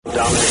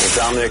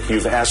Dominic,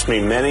 you've asked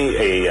me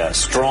many a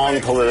strong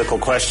political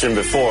question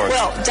before.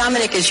 Well,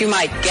 Dominic, as you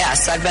might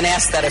guess, I've been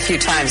asked that a few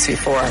times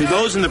before. To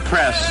those in the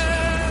press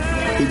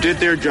who did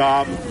their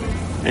job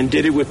and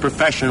did it with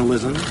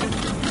professionalism,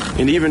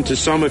 and even to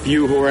some of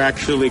you who are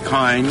actually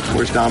kind.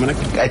 Where's Dominic?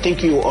 I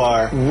think you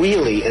are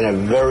really in a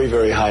very,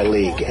 very high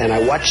league. And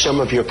I watch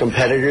some of your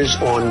competitors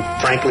on,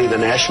 frankly, the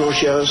national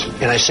shows,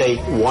 and I say,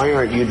 why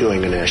aren't you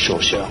doing a national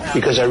show?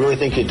 Because I really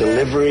think your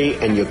delivery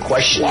and your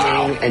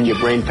questioning and your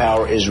brain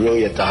power is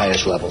really at the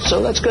highest level.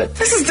 So that's good.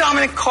 This is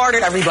Dominic Carter,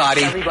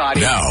 everybody.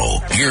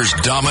 Now, here's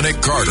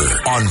Dominic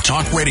Carter on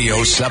Talk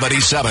Radio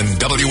 77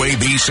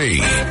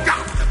 WABC.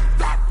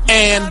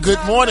 And good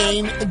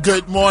morning.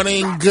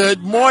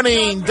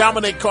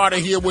 Dominic Carter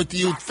here with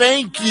you.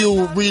 Thank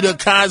you, Rita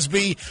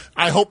Cosby.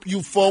 I hope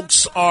you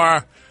folks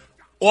are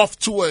off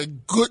to a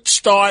good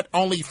start,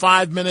 only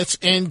 5 minutes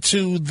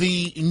into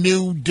the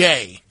new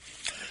day.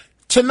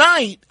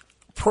 Tonight,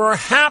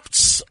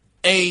 perhaps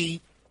a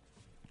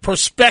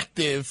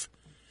perspective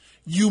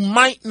you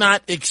might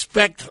not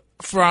expect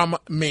from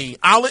me.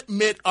 I'll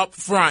admit up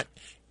front,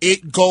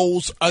 it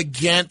goes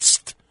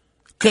against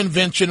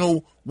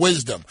conventional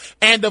wisdom.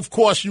 And, of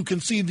course, you can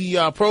see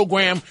the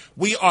program.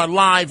 We are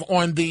live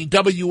on the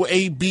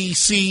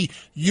WABC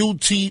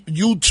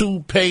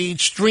YouTube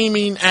page,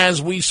 streaming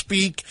as we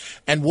speak,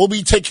 and we'll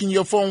be taking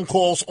your phone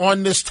calls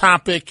on this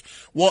topic.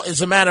 Well,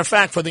 as a matter of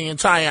fact, for the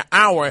entire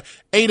hour,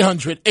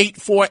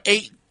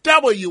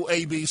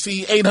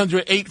 800-848-WABC,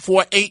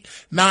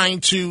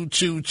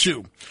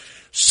 800-848-9222.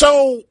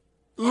 So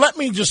let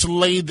me just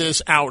lay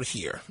this out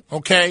here,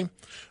 okay?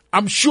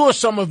 I'm sure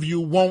some of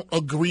you won't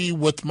agree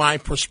with my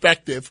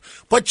perspective,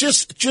 but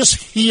just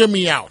hear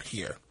me out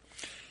here.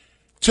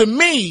 To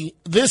me,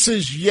 this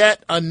is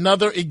yet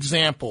another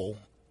example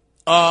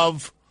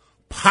of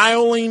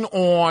piling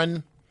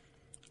on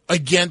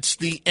against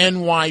the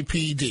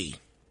NYPD.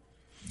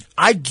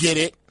 I get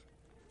it.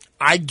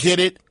 I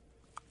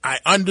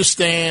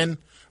understand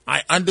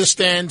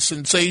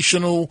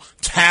sensational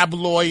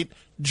tabloid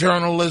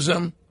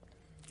journalism,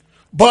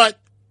 but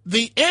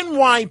the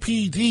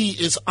NYPD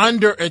is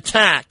under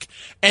attack,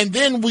 and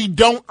then we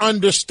don't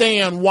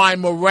understand why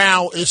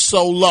morale is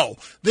so low.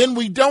 Then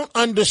we don't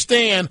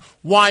understand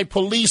why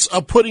police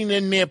are putting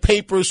in their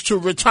papers to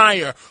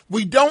retire.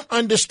 We don't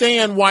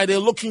understand why they're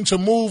looking to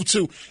move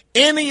to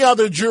any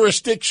other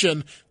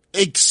jurisdiction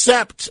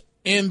except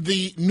in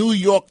the New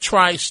York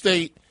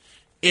tri-state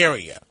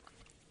area.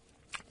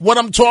 What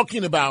I'm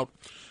talking about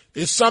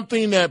is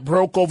something that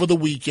broke over the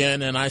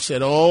weekend, and I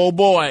said, oh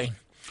boy,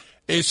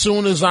 as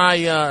soon as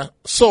I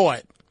saw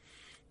it.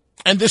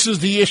 And this is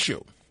the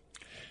issue.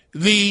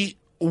 The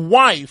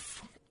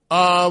wife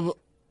of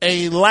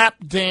a lap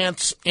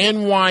dance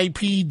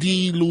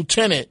NYPD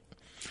lieutenant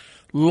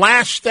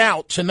lashed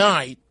out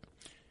tonight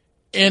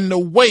in the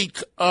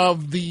wake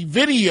of the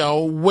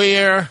video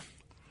where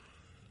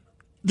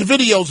the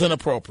video's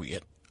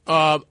inappropriate.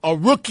 A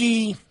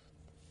rookie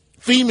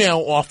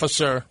female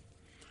officer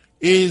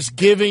is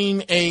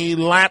giving a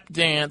lap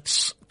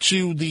dance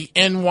to the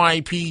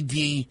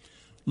NYPD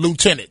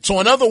lieutenant. So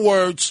in other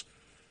words,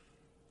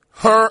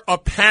 her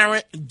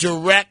apparent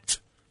direct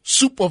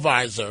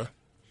supervisor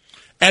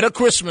at a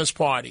Christmas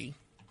party,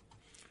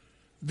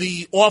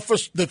 the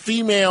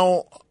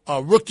female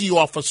rookie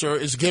officer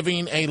is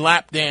giving a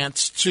lap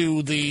dance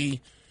to the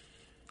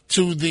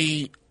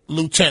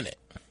lieutenant.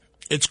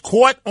 It's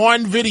caught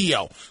on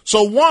video.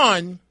 So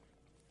one,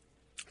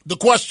 the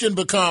question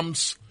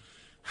becomes,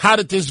 how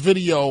did this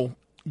video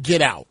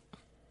get out?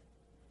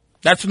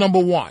 That's number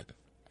one.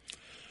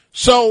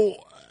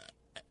 So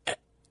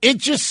it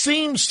just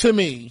seems to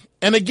me,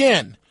 and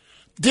again,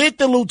 did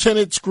the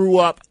lieutenant screw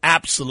up?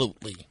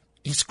 Absolutely.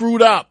 He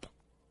screwed up.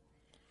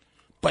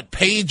 But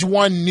Page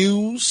One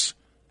News,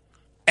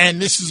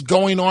 and this is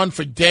going on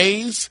for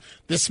days,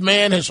 this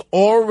man has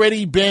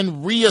already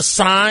been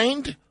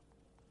reassigned,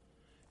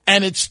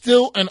 and it's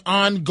still an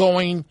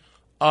ongoing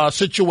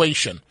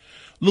situation.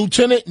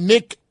 Lieutenant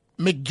Nick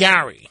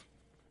McGarry,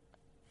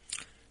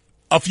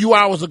 a few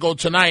hours ago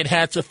tonight,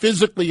 had to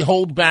physically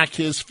hold back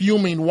his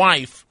fuming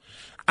wife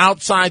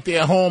outside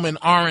their home in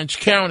Orange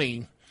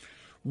County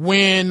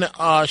when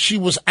she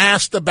was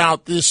asked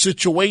about this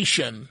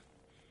situation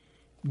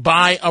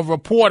by a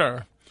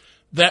reporter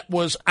that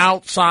was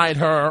outside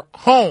her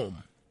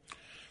home.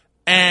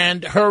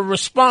 And her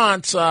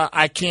response,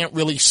 I can't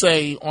really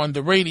say on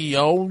the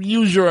radio,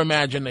 use your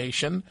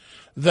imagination,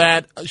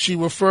 that she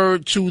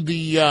referred to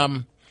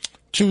the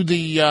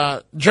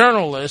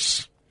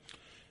journalist,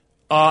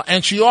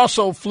 and she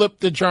also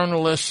flipped the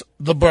journalist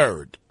the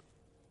bird.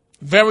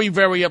 Very,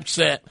 very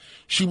upset.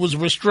 She was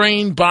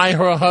restrained by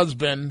her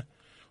husband,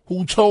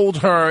 who told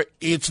her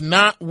it's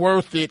not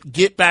worth it,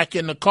 get back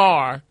in the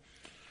car.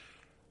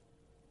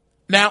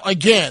 Now,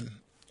 again,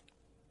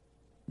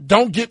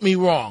 don't get me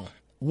wrong.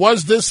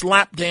 Was this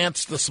lap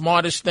dance the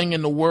smartest thing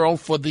in the world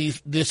for this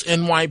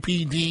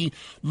NYPD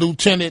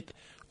lieutenant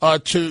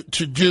to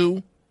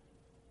do?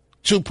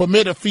 To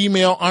permit a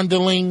female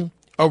underling,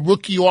 a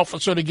rookie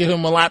officer, to give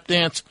him a lap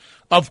dance?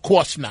 Of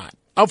course not.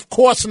 Of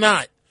course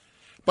not.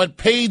 but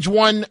Page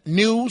One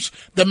News,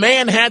 the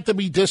man had to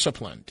be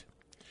disciplined.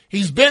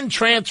 He's been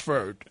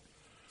transferred.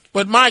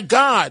 But my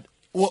God,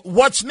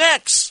 what's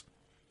next?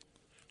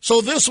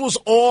 So this was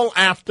all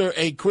after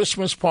a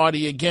Christmas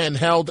party, again,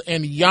 held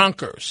in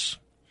Yonkers.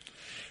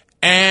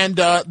 And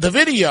the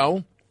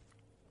video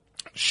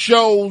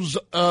shows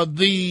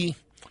the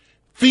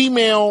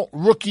female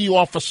rookie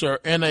officer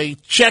in a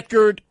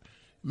checkered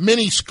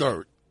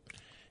miniskirt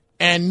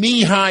and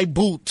knee-high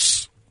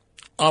boots,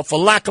 for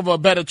lack of a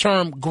better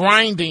term,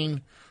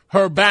 grinding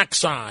her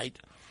backside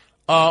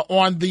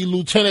on the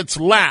lieutenant's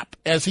lap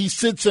as he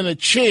sits in a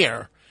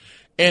chair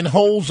and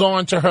holds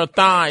on to her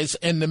thighs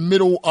in the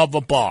middle of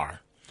a bar.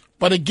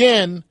 But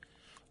again,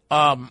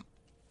 a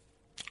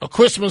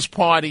Christmas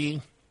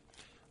party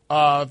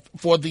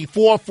for the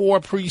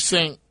 4-4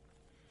 precinct,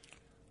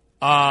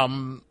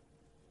 and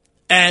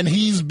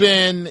he's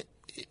been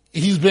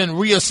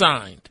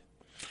reassigned.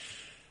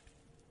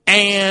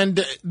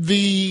 And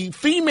the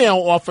female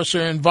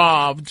officer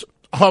involved,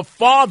 her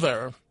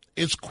father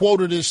is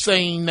quoted as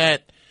saying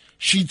that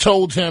she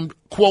told him,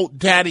 quote,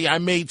 "Daddy, I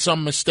made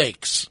some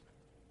mistakes."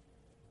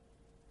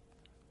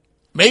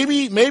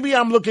 Maybe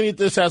I'm looking at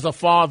this as a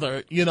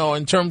father,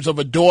 in terms of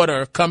a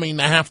daughter coming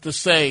to have to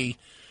say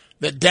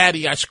that,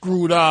 "Daddy, I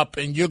screwed up,"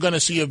 and you're going to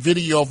see a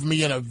video of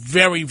me in a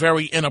very,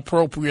 very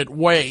inappropriate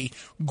way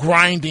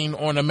grinding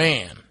on a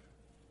man.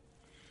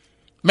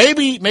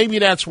 Maybe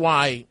that's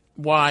why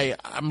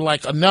I'm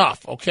like,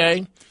 enough,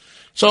 okay?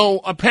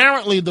 So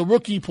apparently the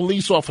rookie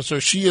police officer,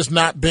 she has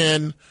not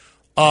been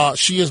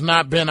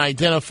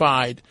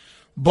identified,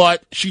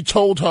 but she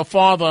told her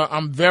father,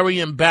 "I'm very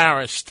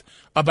embarrassed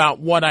about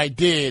what I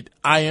did.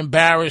 I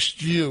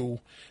embarrassed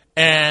you,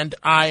 and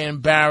I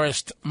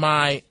embarrassed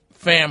my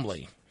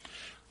family."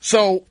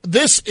 So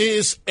this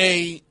is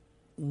a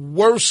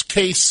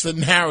worst-case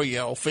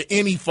scenario for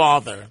any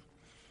father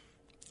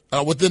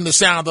within the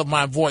sound of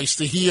my voice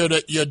to hear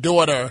that your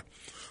daughter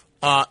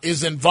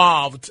is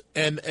involved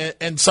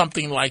in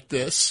something like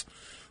this.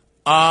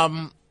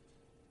 But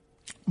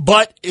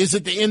is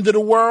it the end of the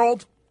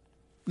world?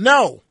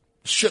 No.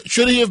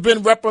 Should he have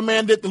been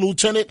reprimanded, the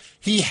lieutenant?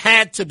 He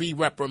had to be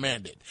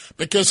reprimanded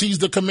because he's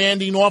the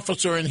commanding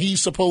officer and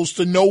he's supposed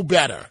to know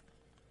better.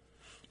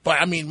 But,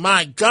 I mean,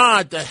 my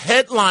God, the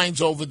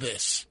headlines over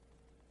this.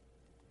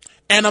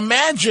 And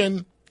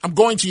imagine, I'm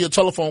going to your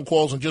telephone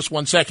calls in just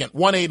 1 second.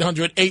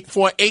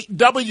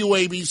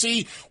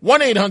 1-800-848-WABC,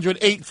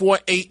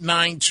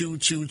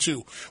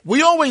 1-800-848-9222.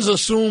 We always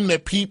assume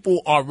that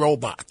people are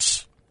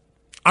robots.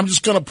 I'm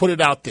just going to put it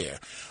out there.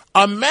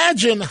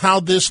 Imagine how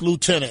this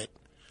lieutenant,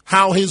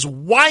 how his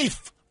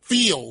wife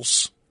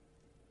feels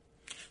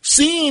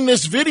seeing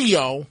this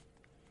video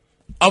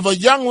of a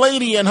young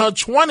lady in her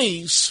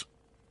 20s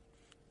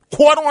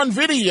caught on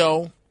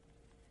video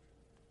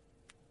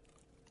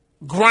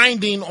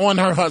grinding on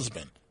her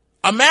husband.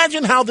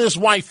 Imagine how this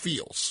wife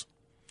feels.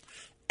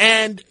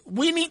 And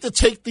we need to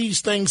take these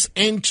things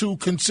into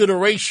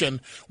consideration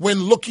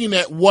when looking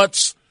at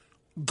what's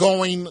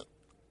going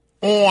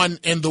on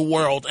in the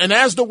world. And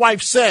as the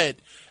wife said,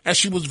 as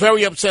she was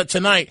very upset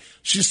tonight,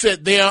 she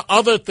said there are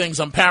other things,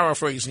 I'm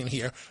paraphrasing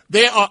here,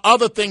 there are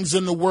other things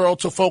in the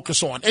world to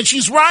focus on. And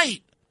she's right.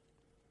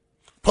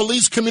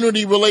 Police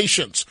community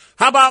relations.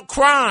 How about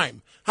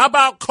crime? How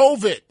about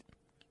COVID?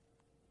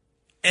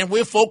 And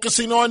we're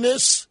focusing on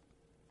this?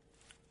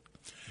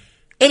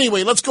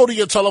 Anyway, let's go to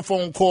your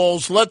telephone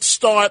calls. Let's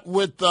start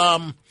with,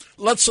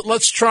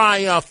 let's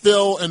try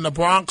Phil in the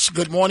Bronx.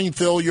 Good morning,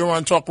 Phil. You're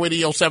on Talk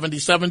Radio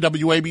 77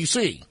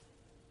 WABC.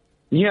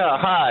 Yeah,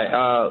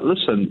 hi.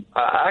 Listen,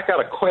 I got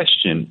a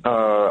question.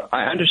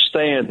 I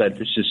understand that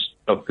this is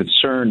of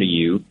concern to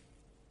you,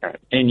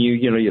 and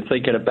you're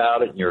thinking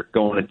about it, and you're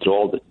going into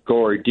all the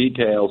gory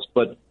details.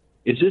 But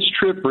is this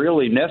trip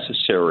really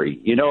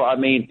necessary?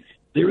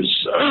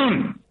 There's,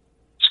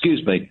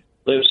 excuse me,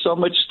 there's so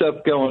much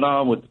stuff going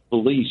on with the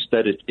police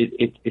that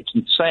it's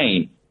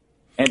insane.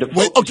 And to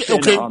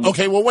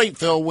okay. Well, wait,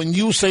 Phil. When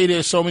you say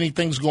there's so many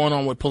things going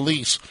on with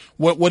police,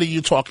 what are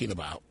you talking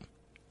about?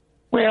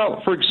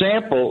 Well, for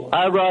example,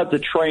 I ride the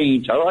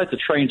trains. I ride the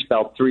trains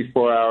about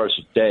 3-4 hours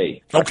a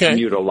day. Okay. I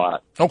commute a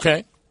lot.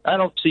 Okay. I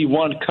don't see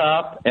one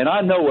cop, and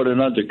I know what an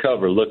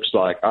undercover looks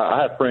like.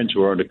 I have friends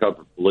who are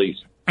undercover police.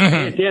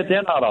 Mm-hmm.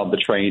 They're not on the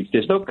trains.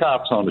 There's no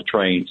cops on the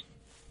trains.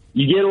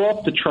 You get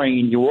off the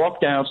train, you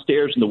walk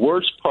downstairs in the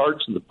worst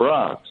parts of the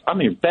Bronx. I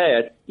mean,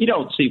 bad. You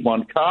don't see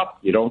one cop.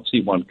 You don't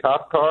see one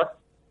cop car.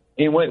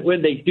 And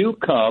when they do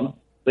come,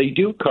 they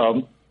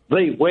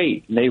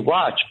wait and they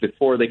watch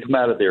before they come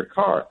out of their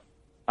car.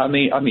 I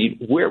mean,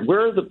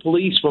 where are the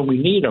police when we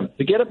need them?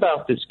 Forget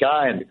about this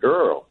guy and the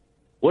girl.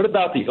 What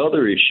about the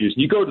other issues?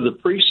 You go to the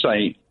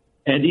precinct,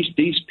 and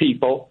these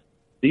people,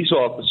 these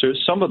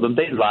officers, some of them,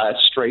 they lie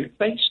straight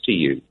face to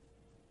you.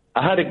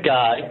 I had a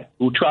guy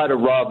who tried to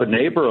rob a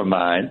neighbor of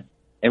mine,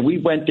 and we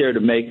went there to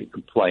make a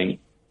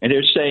complaint. And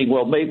they're saying,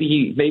 well,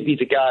 maybe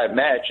the guy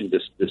imagined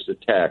this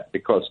attack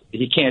because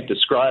he can't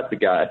describe the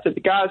guy. I said,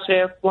 the guy's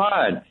half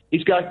blind.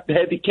 He's got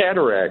heavy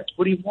cataracts.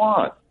 What do you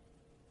want?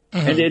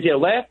 Mm-hmm. And they're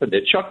laughing.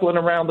 They're chuckling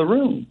around the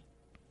room.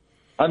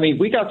 I mean,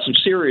 we got some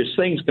serious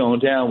things going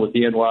down with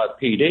the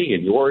NYPD,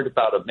 and you're worried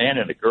about a man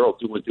and a girl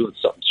doing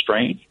something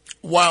strange?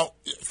 Well,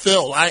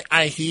 Phil,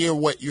 I hear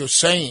what you're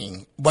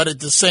saying, but at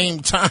the same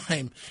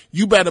time,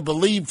 you better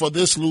believe for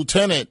this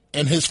lieutenant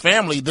and his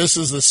family, this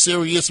is a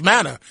serious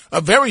matter,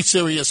 a very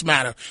serious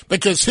matter,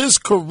 because his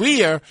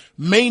career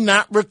may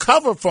not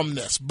recover from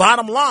this.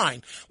 Bottom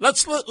line,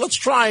 let's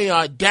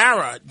try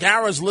Dara.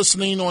 Dara's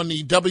listening on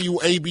the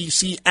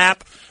WABC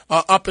app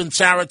up in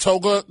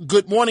Saratoga.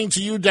 Good morning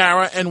to you,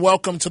 Dara, and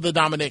welcome to the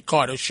Dominic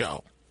Carter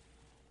Show.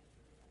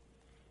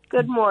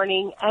 Good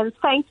morning, and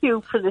thank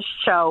you for this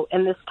show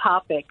and this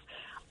topic.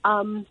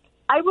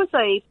 I was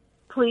a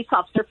police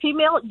officer,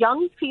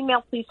 young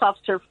female police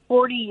officer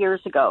 40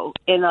 years ago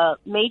in a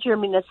major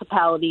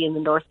municipality in the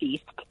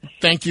Northeast.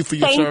 Thank you for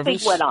your service. Same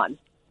thing went on.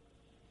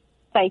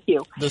 Thank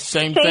you. The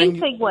same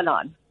thing went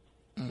on.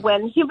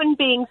 When human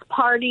beings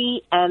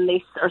party and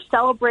they are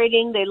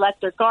celebrating, they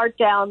let their guard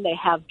down, they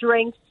have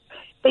drinks,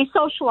 they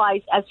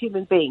socialize as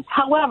human beings.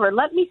 However,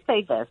 let me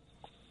say this.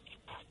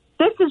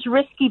 This is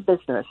risky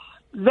business.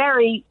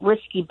 Very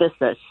risky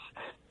business.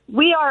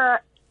 We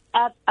are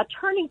at a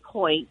turning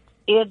point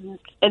in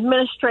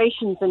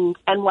administrations in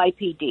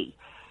NYPD.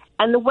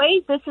 And the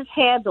way this is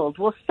handled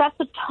will set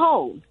the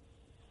tone.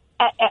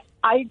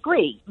 I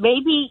agree,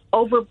 maybe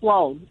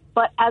overblown,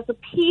 but as a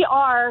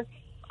PR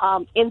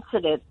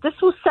incident, this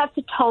will set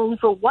the tone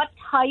for what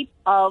type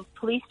of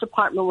police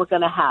department we're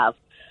going to have.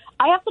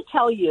 I have to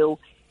tell you,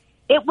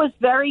 it was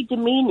very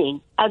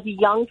demeaning as a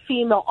young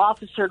female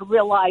officer to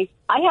realize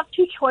I have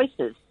two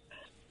choices.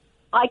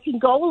 I can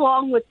go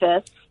along with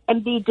this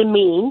and be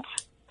demeaned,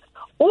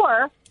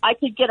 or I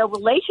could get a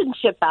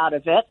relationship out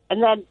of it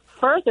and then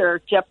further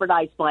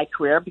jeopardize my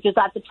career, because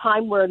at the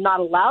time we're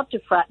not allowed to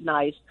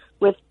fraternize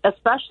with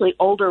especially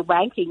older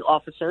ranking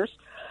officers,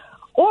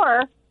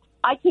 or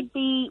I could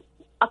be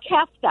a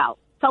cast out,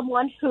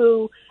 someone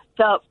who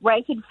the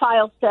rank and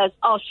file says,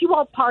 oh, she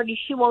won't party,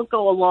 she won't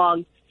go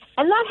along.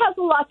 And that has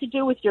a lot to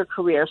do with your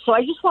career. So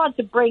I just wanted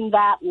to bring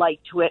that light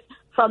to it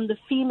from the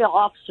female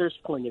officer's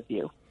point of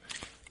view.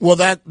 Well,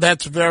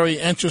 that's very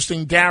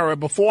interesting, Dara.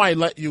 Before I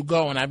let you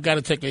go, and I've got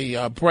to take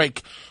a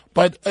break,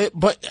 but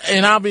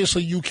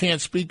obviously you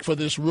can't speak for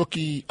this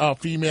rookie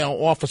female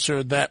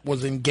officer that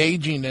was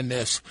engaging in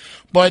this.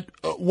 But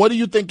what do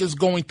you think is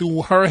going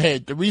through her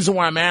head? The reason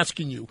why I'm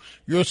asking you,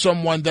 you're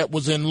someone that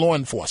was in law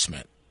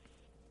enforcement.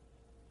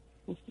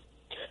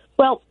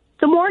 Well,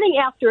 the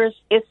morning after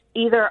is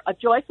either a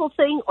joyful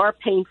thing or a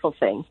painful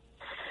thing.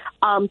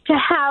 To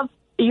have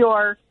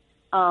your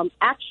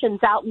actions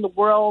out in the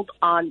world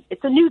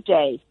it's a new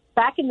day.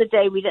 Back in the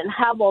day, we didn't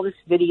have all this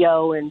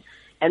video and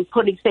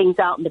putting things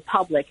out in the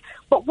public,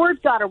 but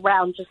word got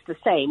around just the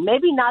same.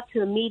 Maybe not to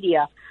the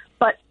media,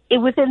 but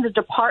within the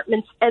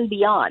departments and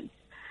beyond.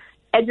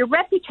 And your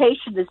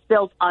reputation is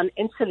built on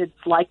incidents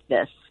like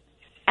this.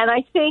 And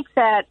I think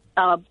that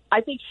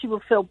she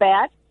will feel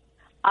bad,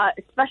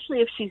 especially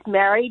if she's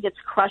married. It's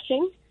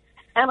crushing.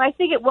 And I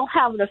think it will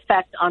have an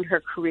effect on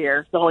her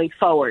career going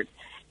forward.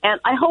 And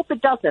I hope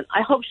it doesn't.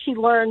 I hope she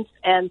learns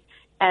and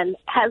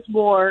has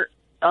more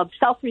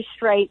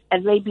self-restraint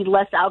and maybe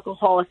less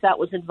alcohol if that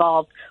was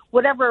involved.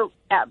 Whatever,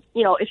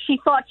 if she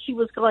thought she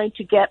was going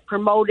to get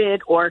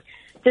promoted, or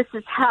this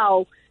is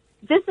how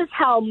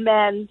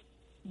men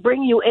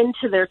bring you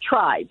into their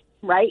tribe,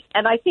 right?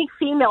 And I think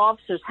female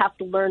officers have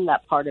to learn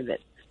that part of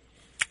it.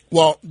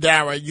 Well,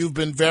 Dara, you've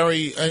been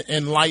very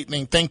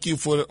enlightening. Thank you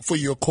for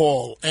your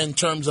call in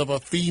terms of a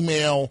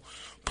female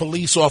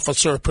police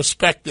officer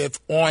perspective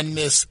on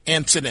this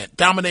incident.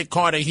 Dominic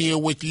Carter here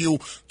with you,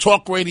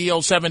 Talk Radio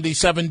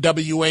 77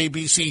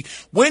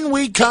 WABC. When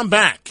we come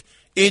back,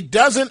 it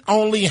doesn't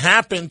only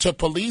happen to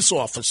police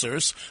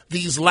officers,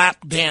 these lap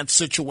dance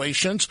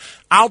situations.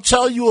 I'll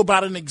tell you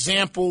about an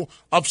example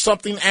of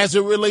something as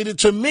it related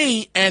to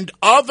me and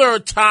other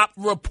top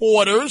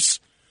reporters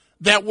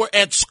that were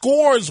at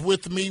Scores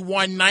with me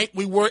one night.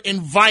 We were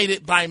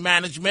invited by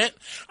management.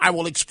 I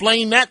will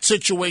explain that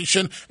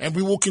situation, and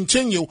we will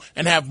continue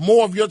and have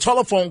more of your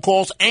telephone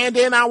calls. And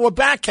in our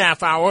back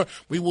half hour,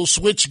 we will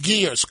switch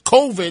gears.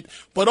 COVID,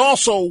 but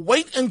also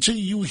wait until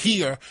you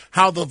hear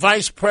how the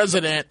vice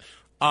president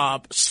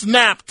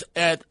snapped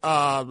at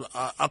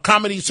a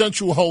Comedy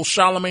Central host,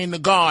 Charlamagne Tha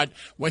God,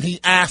 when he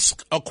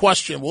asked a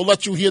question. We'll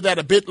let you hear that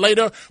a bit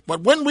later.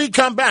 But when we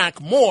come back,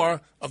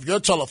 more of your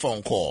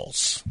telephone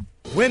calls.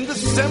 When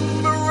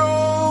December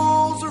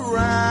rolls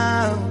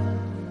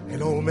around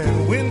and old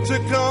man winter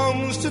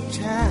comes to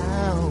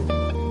town,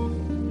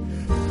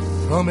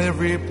 from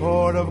every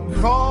port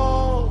of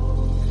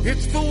call,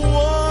 it's the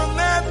one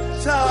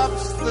that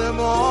tops them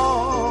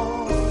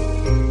all.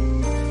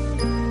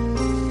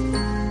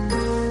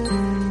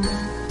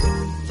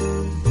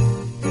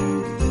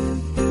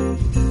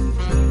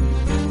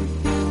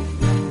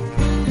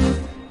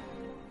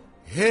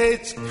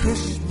 It's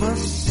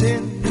Christmas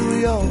in New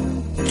York.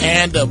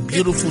 And a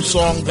beautiful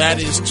song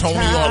that is Tony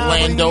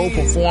Orlando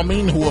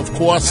performing, who of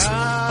course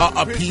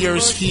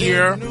appears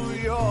here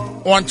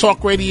on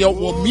Talk Radio,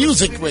 or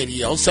Music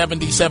Radio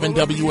 77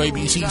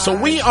 WABC. So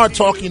we are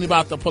talking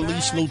about the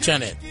police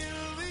lieutenant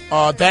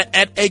that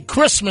at a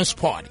Christmas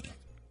party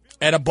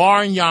at a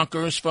bar in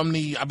Yonkers from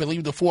I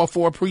believe the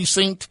 4-4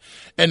 precinct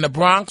in the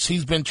Bronx.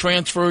 He's been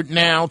transferred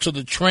now to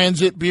the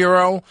Transit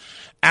Bureau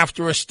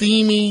after a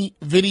steamy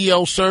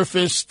video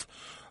surfaced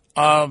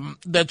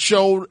that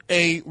showed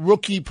a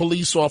rookie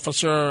police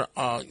officer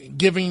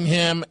giving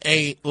him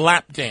a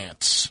lap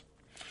dance.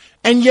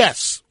 And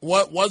yes,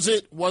 what was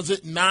it? Was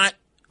it not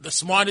the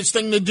smartest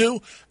thing to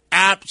do?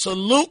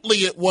 Absolutely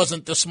it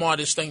wasn't the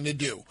smartest thing to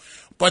do.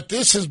 But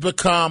this has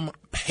become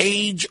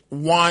page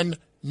one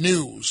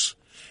news.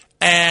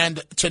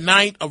 And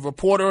tonight, a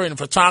reporter and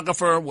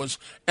photographer was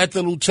at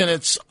the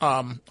lieutenant's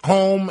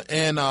home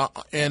in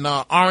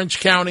Orange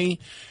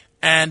County,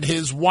 and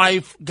his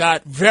wife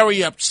got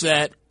very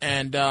upset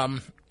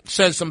and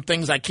said some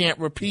things I can't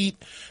repeat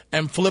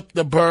and flipped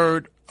the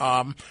bird.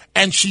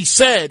 And she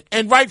said,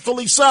 and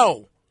rightfully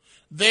so,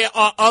 there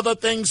are other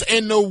things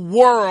in the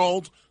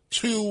world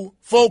to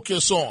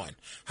focus on.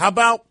 How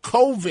about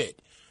COVID?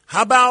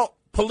 How about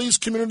police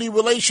community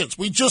relations?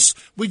 We just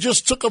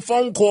took a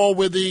phone call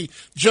where the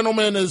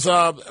gentleman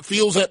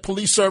feels that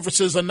police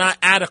services are not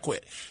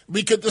adequate.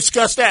 We could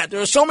discuss that.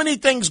 There are so many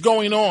things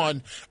going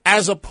on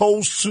as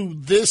opposed to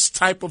this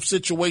type of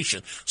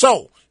situation.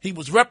 So he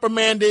was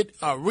reprimanded,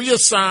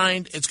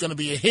 reassigned. It's going to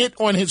be a hit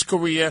on his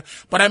career.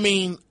 But I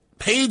mean,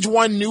 page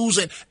one news,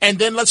 and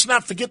then let's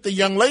not forget the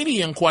young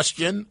lady in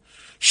question.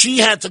 She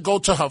had to go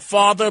to her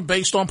father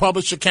based on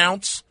published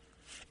accounts.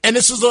 And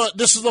this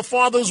is a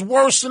father's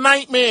worst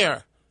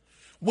nightmare.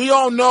 We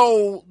all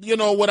know,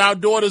 what our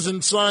daughters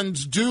and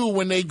sons do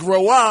when they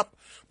grow up,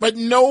 but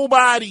no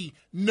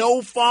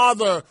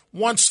father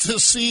wants to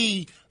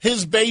see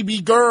his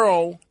baby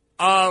girl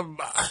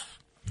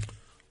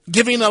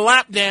giving a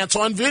lap dance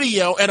on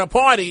video at a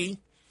party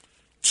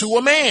to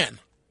a man.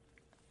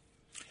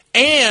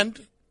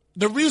 And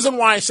the reason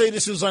why I say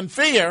this is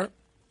unfair,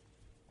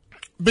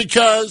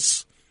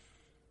 because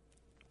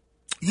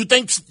you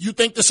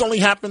think this only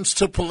happens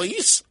to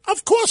police?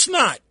 Of course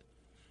not.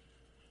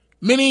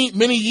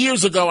 Many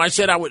years ago, I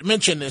said I would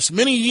mention this.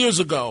 Many years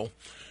ago,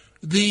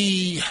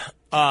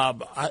 I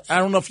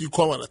don't know if you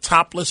call it a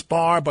topless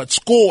bar, but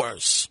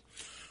Scores.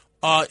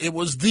 It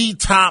was the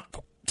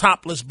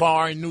topless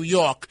bar in New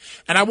York,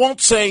 and I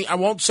won't say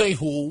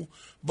who,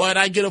 but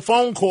I get a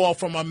phone call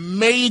from a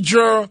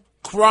major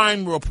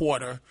crime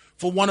reporter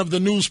for one of the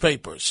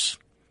newspapers,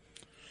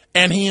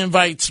 and he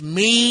invites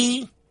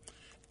me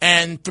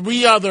and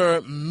 3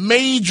 other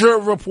major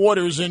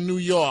reporters in New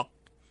York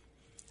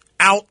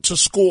out to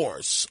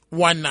Scores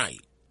one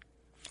night.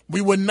 We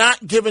were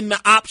not given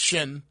the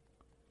option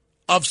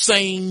of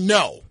saying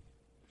no.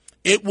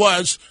 It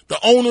was, the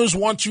owners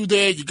want you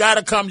there, you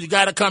gotta come.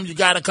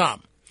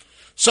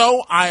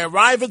 So I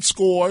arrive at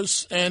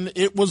Scores, and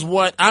it was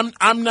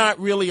I'm not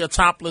really a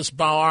topless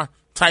bar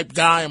type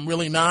guy, I'm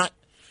really not.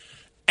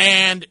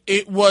 And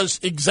it was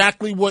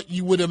exactly what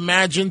you would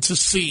imagine to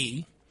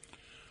see.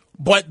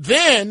 But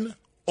then,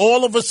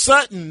 all of a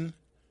sudden,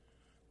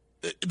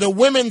 the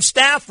women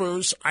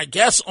staffers, I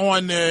guess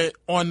on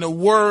the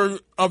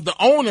word of the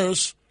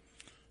owners,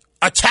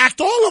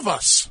 attacked all of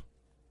us.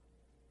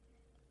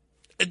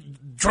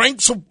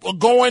 Drinks are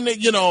going,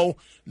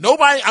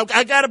 nobody,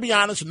 I got to be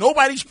honest,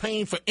 nobody's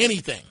paying for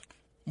anything.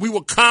 We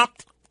were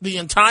comped the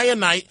entire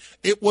night.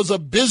 It was a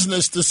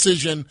business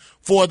decision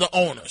for the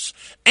owners.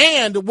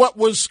 And what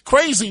was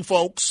crazy,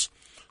 folks,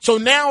 so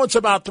now it's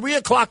about 3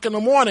 o'clock in the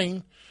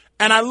morning,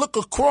 and I look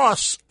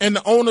across, and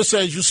the owner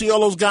says, "You see all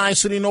those guys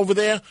sitting over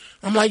there?"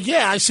 I'm like,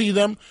 "Yeah, I see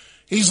them."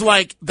 He's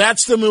like,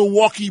 "That's the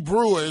Milwaukee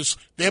Brewers.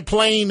 They're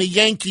playing the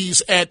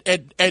Yankees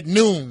at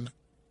noon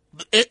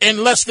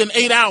in less than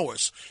 8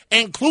 hours,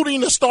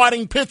 including the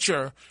starting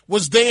pitcher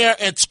was there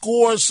at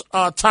Scores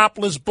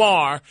Topless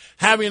Bar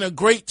having a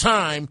great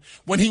time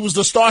when he was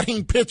the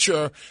starting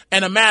pitcher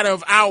in a matter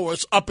of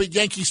hours up at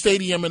Yankee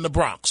Stadium in the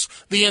Bronx.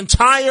 The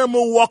entire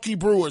Milwaukee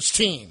Brewers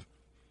team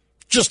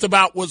just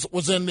about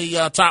was in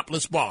the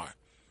Topless Bar.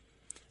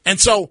 And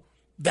so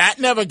that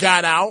never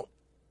got out.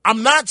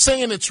 I'm not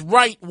saying it's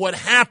right what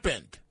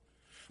happened,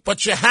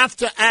 but you have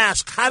to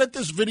ask, how did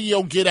this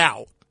video get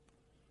out?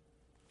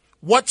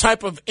 What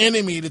type of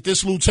enemy did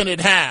this lieutenant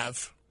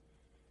have?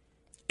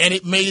 And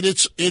it made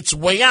its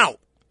way out.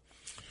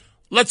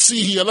 Let's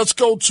see here. Let's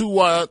go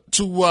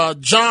to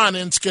John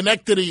in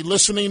Schenectady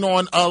listening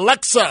on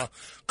Alexa.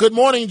 Good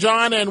morning,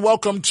 John, and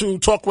welcome to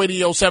Talk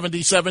Radio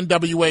 77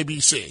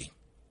 WABC.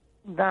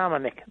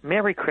 Dominic,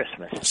 Merry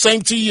Christmas.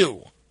 Same to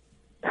you.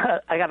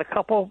 I got a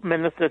couple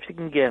minutes if you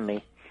can give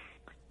me.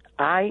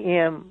 I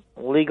am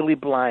legally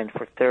blind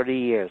for 30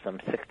 years.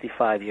 I'm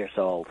 65 years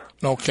old.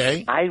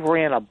 Okay. I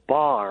ran a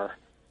bar.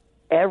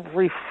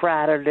 Every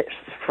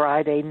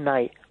Friday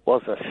night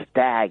was a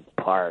stag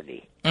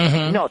party.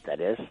 Mm-hmm. You know what that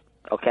is,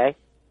 okay?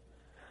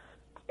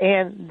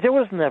 And there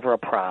was never a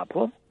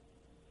problem.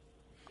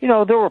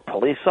 There were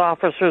police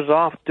officers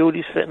off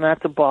duty sitting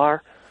at the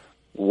bar.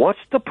 What's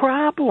the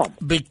problem?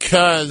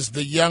 Because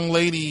the young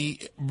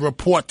lady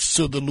reports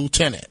to the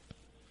lieutenant.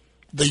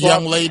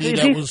 Young lady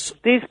that was...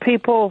 These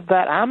people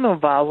that I'm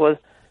involved with,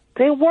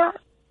 they weren't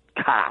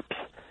cops.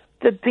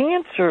 the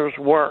dancers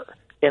were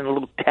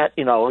in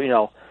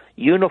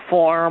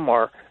uniform,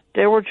 or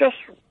they were just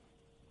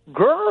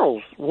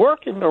girls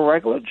working a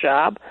regular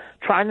job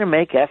trying to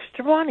make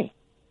extra money.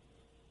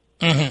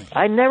 Mm-hmm.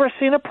 I never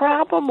seen a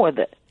problem with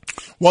it.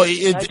 Well,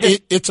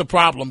 it's a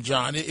problem,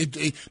 John.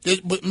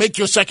 Make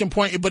your second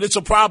point, but it's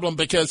a problem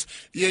because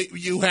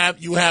you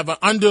have an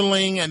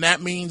underling, and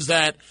that means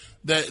that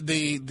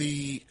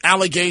the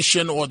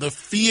allegation or the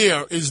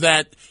fear is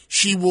that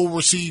she will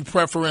receive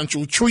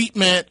preferential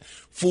treatment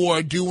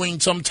for doing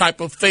some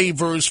type of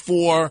favors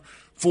for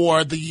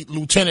the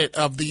lieutenant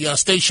of the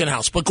station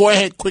house. But go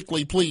ahead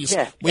quickly, please.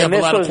 Yeah. We have a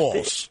lot of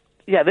calls.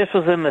 Yeah, this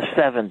was in the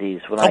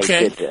 70s when I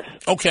did this.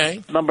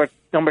 Okay. Number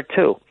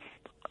two,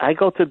 I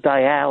go to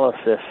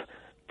dialysis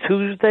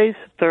Tuesdays,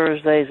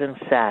 Thursdays, and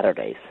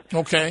Saturdays.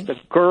 Okay. The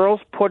girls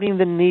putting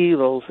the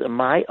needles in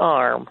my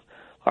arm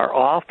are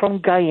all from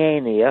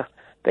Guyana.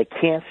 They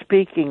can't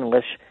speak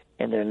English,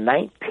 and they're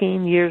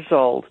 19 years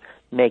old,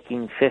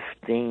 making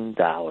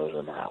 $15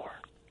 an hour.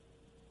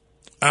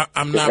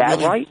 I'm not Is that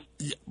really, right?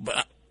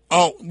 But,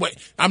 oh, wait.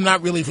 I'm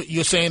not really.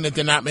 You're saying that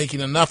they're not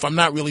making enough. I'm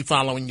not really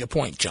following your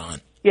point,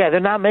 John. Yeah, they're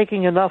not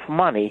making enough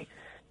money,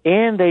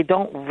 and they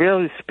don't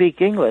really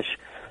speak English.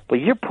 But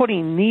you're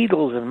putting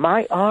needles in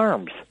my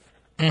arms.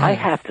 Mm-hmm. I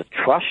have to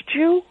trust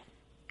you?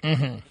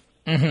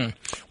 Mm-hmm. Mm-hmm.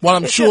 Well,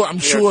 I'm sure.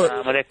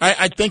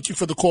 I thank you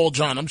for the call,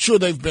 John. I'm sure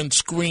they've been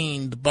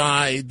screened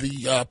by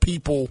the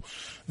people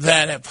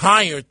that have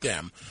hired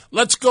them.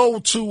 Let's go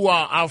to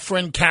our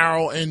friend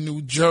Carol in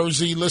New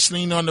Jersey,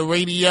 listening on the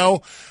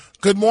radio.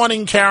 Good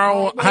morning,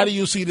 Carol. How do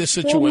you see this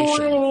situation?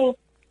 Good morning.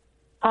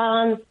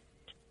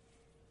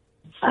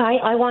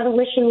 I want to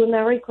wish you a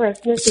Merry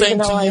Christmas. Same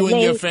to you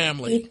and your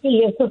family.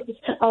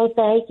 Oh,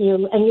 thank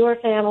you. And your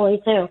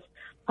family, too.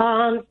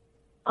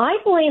 I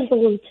blame the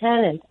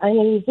lieutenant. I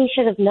mean, he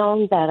should have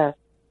known better.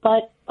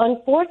 But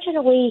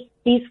unfortunately,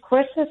 these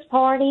Christmas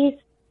parties,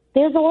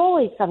 there's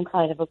always some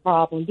kind of a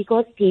problem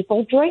because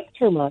people drink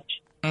too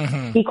much.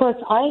 Mm-hmm. Because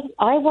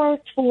I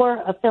worked for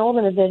a film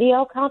and a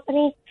video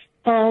company,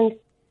 and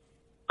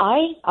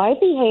I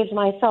behaved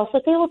myself,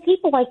 but there were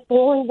people like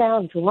falling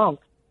down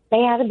drunk. They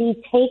had to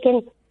be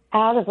taken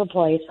out of the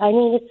place. I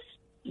mean,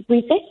 it's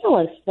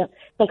ridiculous,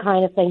 the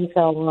kind of things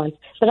go on.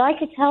 But I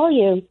could tell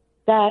you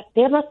that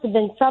there must have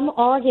been some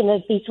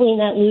argument between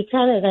that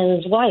lieutenant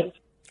and his wife.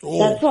 Ooh.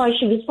 That's why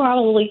she was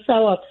probably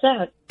so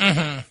upset.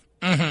 Mm-hmm.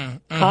 Mm-hmm.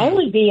 Mm-hmm. I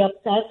would be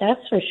upset,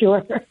 that's for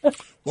sure.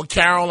 Well,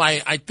 Carol,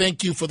 I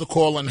thank you for the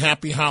call and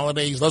happy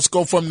holidays. Let's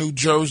go from New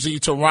Jersey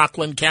to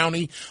Rockland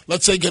County.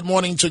 Let's say good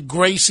morning to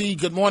Gracie.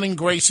 Good morning,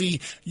 Gracie.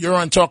 You're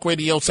on Talk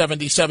Radio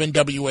 77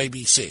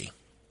 WABC.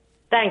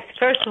 Thanks.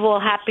 First of all,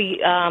 happy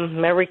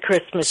Merry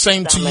Christmas.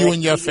 Same to you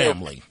and your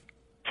family.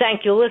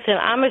 Thank you. Listen,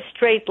 I'm as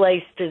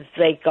straight-laced as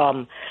they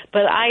come,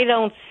 but I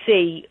don't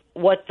see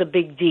what the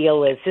big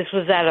deal is. This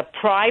was at a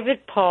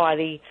private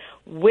party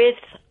with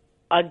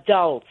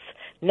adults.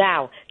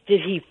 Now,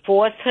 did he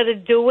force her to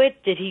do it?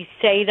 Did he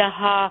say to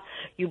her,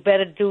 you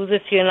better do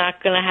this, you're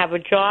not going to have a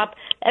job?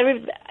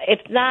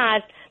 If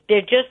not,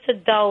 they're just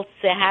adults,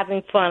 they're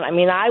having fun. I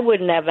mean, I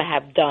would never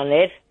have done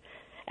it,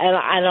 and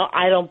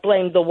I don't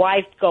blame the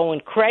wife going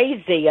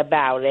crazy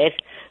about it.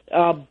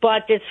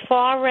 But as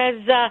far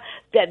as that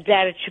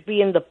it should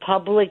be in the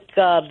public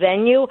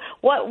venue,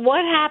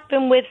 what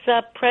happened with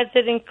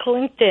President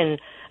Clinton?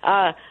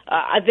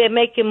 They're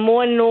making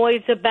more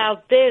noise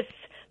about this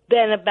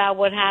than about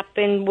what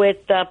happened with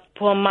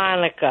poor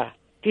Monica.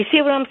 Do you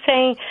see what I'm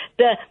saying?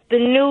 The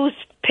news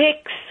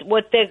picks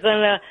what they're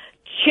going to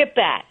chip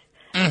at.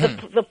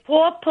 Mm-hmm. The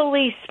poor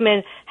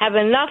policemen have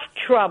enough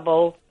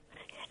trouble,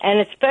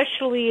 and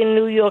especially in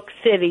New York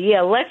City.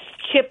 Yeah, let's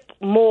chip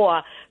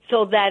more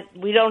so that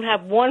we don't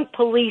have one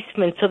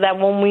policeman, so that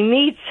when we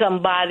need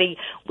somebody,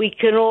 we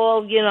can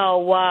all,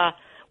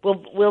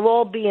 we'll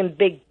all be in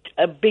big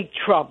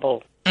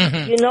trouble.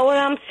 Mm-hmm. You know what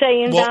I'm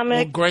saying,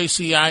 Dominic? Well,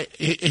 Gracie,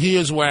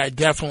 here's where I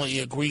definitely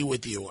agree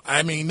with you.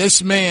 I mean,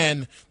 this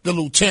man, the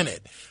lieutenant,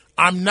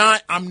 I'm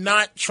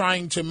not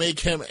trying to make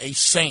him a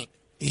saint.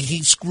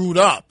 He screwed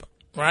up,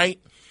 right?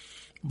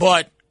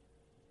 But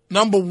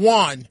number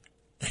one,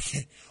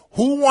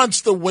 who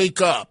wants to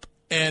wake up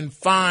and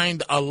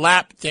find a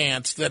lap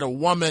dance that a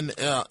woman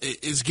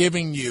is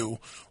giving you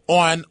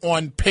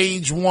on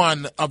page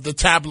one of the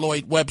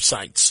tabloid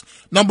websites?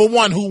 Number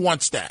one, who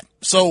wants that?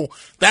 So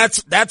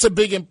that's a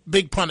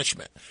big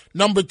punishment.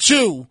 Number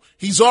two,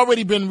 he's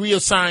already been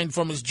reassigned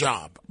from his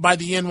job by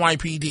the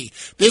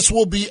NYPD. This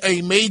will be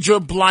a major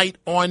blight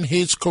on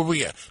his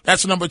career.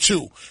 That's number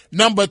two.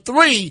 Number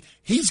three,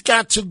 he's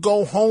got to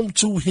go home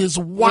to his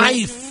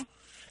wife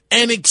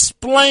and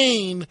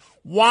explain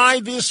why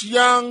this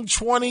young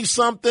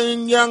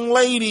 20-something young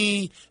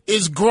lady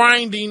is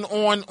grinding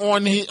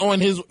on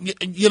his,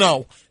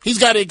 he's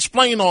got to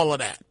explain all of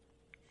that.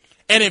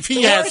 And if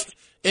he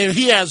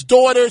has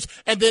daughters,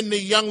 and then the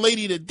young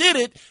lady that did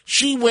it,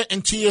 she went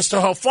in tears to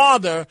her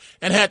father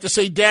and had to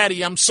say,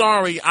 Daddy, I'm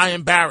sorry, I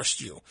embarrassed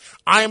you.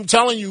 I am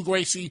telling you,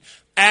 Gracie,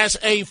 as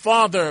a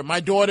father, my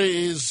daughter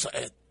is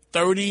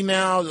 30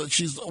 now.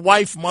 She's a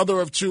wife, mother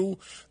of 2.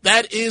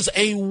 That is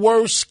a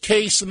worst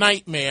case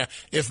nightmare.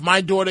 If my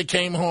daughter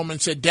came home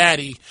and said,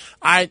 Daddy,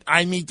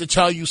 I need to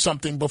tell you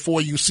something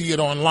before you see it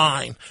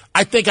online,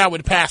 I think I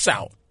would pass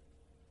out.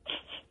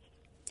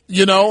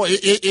 You know,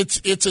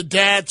 it's a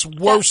dad's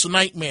worst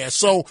nightmare.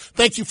 So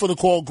thank you for the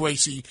call,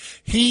 Gracie.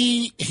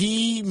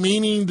 He,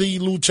 meaning the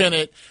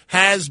lieutenant,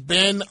 has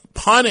been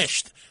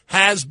punished.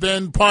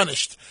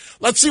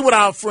 Let's see what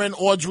our friend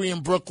Audrey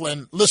in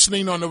Brooklyn,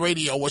 listening on the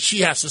radio, what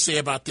she has to say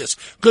about this.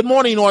 Good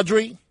morning,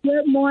 Audrey.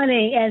 Good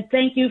morning, and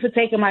thank you for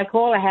taking my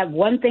call. I have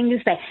one thing to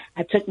say.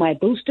 I took my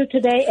booster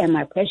today, and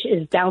my pressure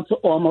is down to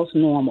almost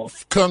normal.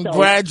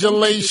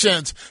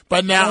 Congratulations!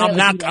 But now I'm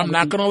not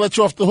going to let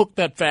you off the hook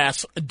that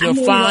fast.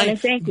 Define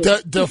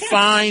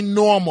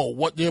normal.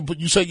 What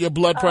you said your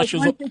blood pressure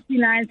is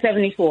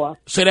 169.74.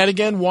 Say that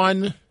again.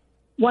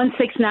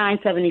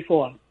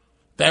 169.74.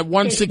 That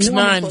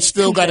 169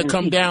 still got to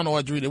come down,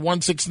 Audrey. The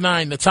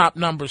 169, the top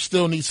number,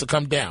 still needs to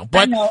come down.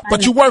 But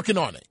you're working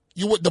on it.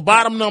 The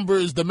bottom number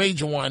is the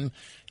major one,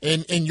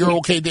 and you're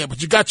okay there.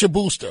 But you got your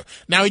booster.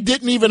 Now, it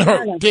didn't even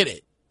hurt, did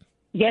it?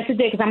 Yes, it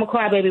did, because I'm a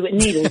crybaby with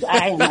needles.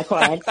 I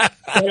cried.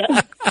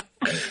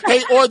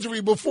 Hey,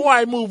 Audrey, before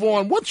I move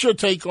on, what's your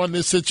take on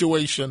this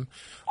situation?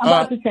 I'm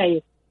about to tell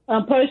you.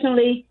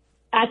 Personally,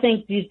 I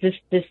think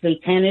this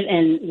lieutenant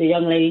and the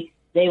young lady,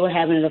 they were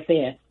having an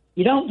affair.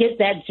 You don't get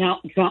that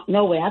drunk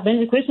nowhere. I've been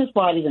to Christmas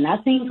parties, and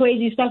I've seen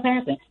crazy stuff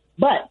happen.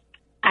 But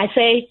I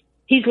say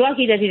he's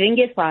lucky that he didn't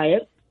get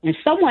fired, and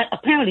someone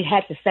apparently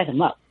had to set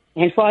him up.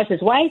 And as far as his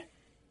wife,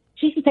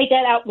 she should take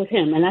that out with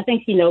him, and I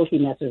think she knows he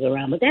messes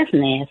around, but that's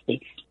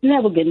nasty. You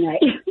have a good night.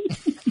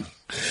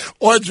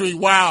 Audrey,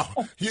 wow.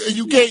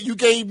 You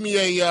gave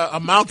me a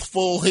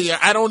mouthful here.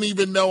 I don't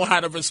even know how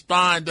to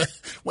respond.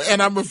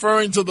 And I'm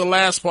referring to the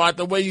last part,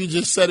 the way you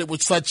just said it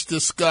with such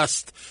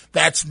disgust.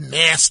 That's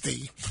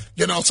nasty.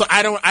 You know, so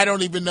I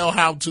don't even know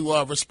how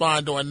to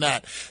respond on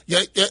that.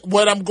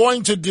 What I'm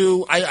going to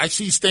do, I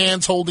see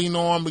Stan's holding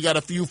on. We got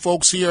a few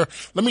folks here.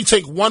 Let me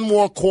take one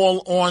more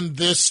call on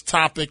this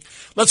topic.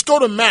 Let's go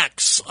to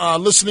Max,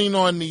 listening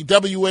on the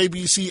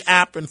WABC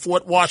app in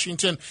Fort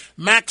Washington.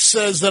 Max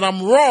says that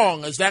I'm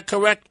wrong. Is that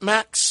correct,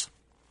 Max?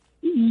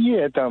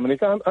 Yeah,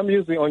 Dominic, I'm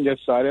usually on your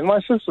side. And my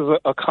sister's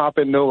a cop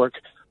in Newark.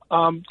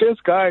 There's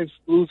guys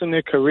losing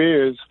their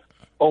careers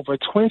over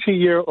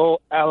 20-year-old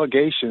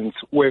allegations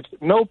with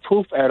no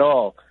proof at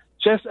all,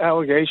 just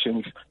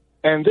allegations.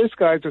 And this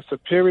guy's a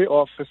superior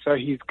officer.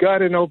 He's got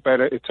to know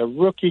better. It's a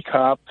rookie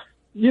cop.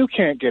 You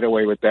can't get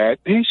away with that.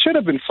 He should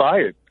have been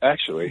fired,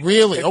 actually.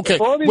 Really? Okay.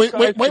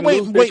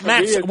 Wait,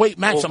 Max.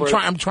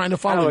 I'm trying to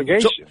follow you.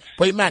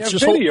 Wait, Max.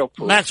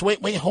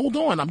 Hold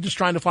on. I'm just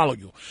trying to follow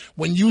you.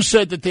 When you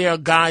said that there are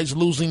guys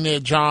losing their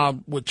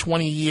job with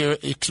 20-year,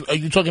 are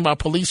you talking about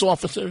police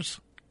officers?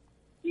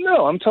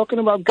 No, I'm talking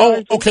about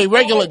guys. Oh, okay,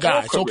 regular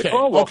guys.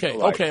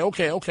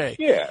 Okay.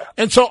 Yeah.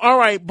 And so, all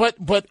right,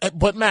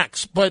 but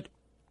Max,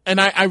 and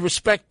I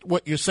respect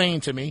what you're saying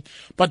to me,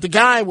 but the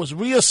guy was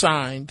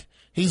reassigned.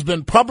 He's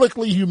been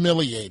publicly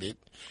humiliated.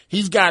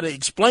 He's got to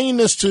explain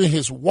this to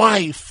his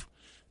wife.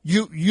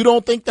 You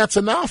don't think that's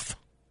enough?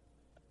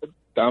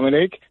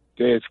 Dominic,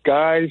 there's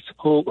guys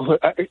who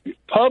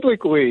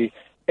publicly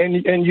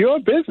in your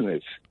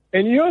business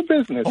who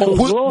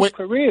lost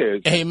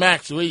careers. Hey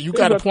Max, you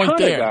got a point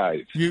there.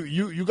 Guys.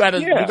 You got a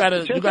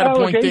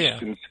point there.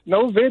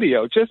 No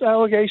video, just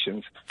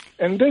allegations.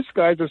 And this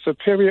guy's a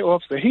superior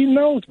officer. He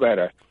knows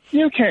better.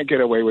 You can't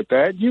get away with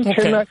that. You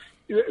cannot.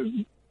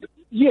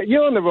 Yeah,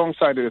 you're on the wrong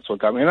side of this one,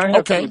 I mean, I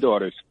have 2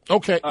 daughters.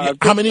 Okay.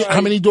 How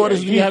many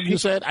daughters do you have, you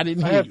said? I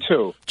didn't hear I have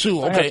 2.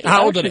 2, okay.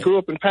 How old are they? I grew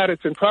up in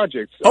Patterson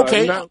Projects.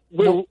 Okay. I'm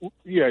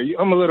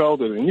a little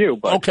older than you,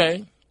 but...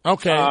 Okay.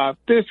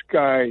 This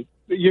guy,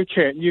 you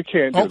can't do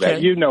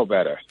that. You know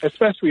better,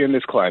 especially in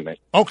this climate.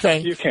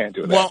 Okay. You can't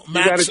do that. Well,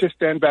 Max, you got to just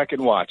stand back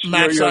and watch.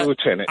 Max, you're a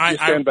lieutenant. You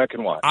stand back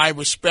and watch. I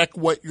respect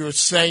what you're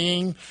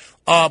saying.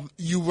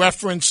 You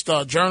referenced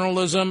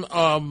journalism.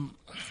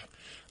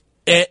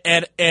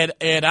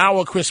 At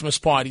our Christmas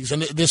parties,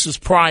 and this is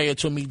prior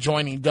to me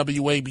joining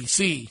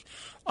WABC,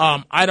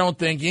 I don't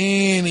think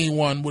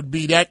anyone would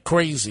be that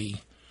crazy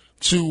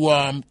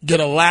to get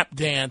a lap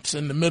dance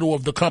in the middle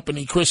of the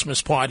company Christmas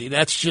party.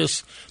 That's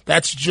just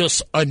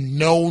a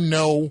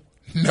no.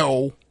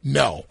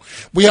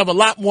 We have a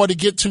lot more to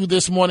get to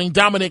this morning.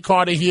 Dominic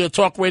Carter here,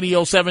 Talk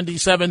Radio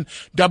 77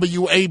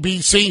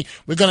 WABC.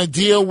 We're going to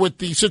deal with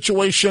the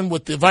situation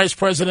with the Vice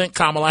President,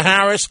 Kamala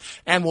Harris,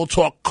 and we'll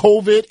talk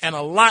COVID and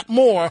a lot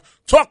more.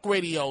 Talk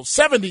Radio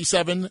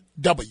 77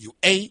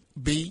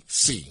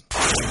 WABC.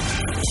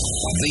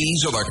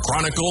 These are the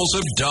Chronicles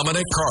of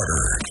Dominic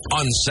Carter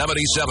on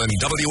 77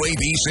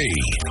 WABC.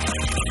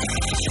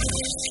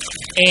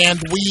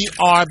 And we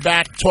are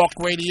back, Talk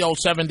Radio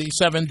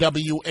 77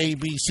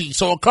 WABC.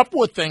 So a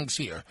couple of things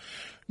here.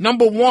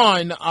 Number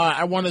one,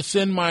 I want to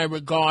send my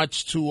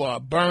regards to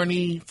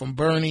Bernie from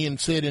Bernie and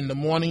Sid in the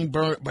Morning,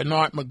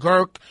 Bernard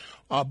McGurk.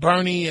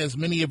 Bernie, as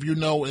many of you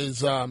know,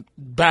 is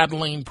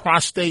battling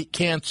prostate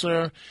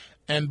cancer.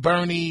 And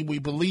Bernie, we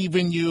believe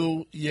in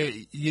you.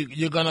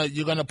 You're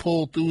gonna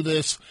pull through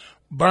this.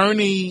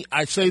 Bernie,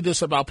 I say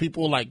this about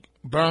people like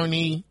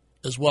Bernie,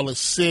 as well as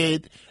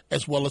Sid,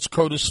 as well as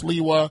Curtis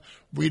Sliwa,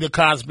 Rita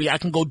Cosby. I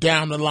can go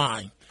down the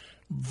line.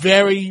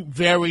 Very,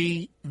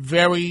 very,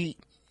 very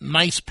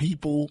nice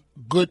people,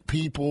 good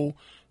people.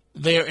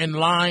 They're in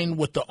line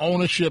with the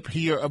ownership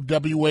here of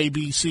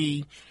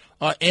WABC.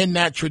 In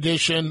that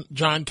tradition,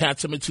 John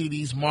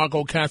Catsimatidis,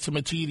 Margot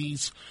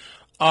Catsimatidis.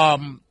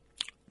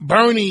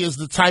 Bernie is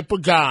the type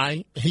of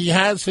guy, he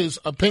has his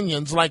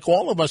opinions like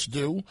all of us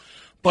do,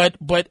 but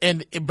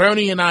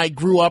Bernie and I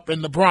grew up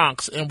in the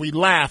Bronx, and we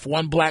laugh.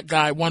 One black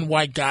guy, one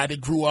white guy that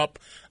grew up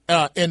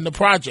in the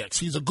projects.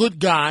 He's a good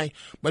guy,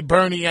 but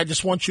Bernie, I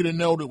just want you to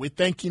know that we're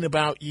thinking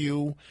about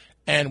you,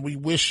 and we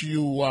wish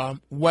you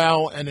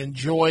well and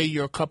enjoy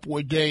your couple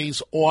of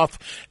days off.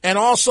 And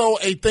also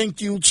a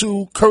thank you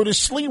to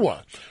Curtis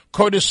Sliwa.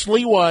 Curtis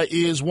Sliwa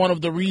is one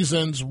of the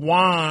reasons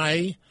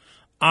why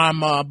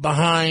I'm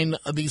behind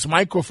these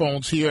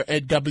microphones here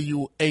at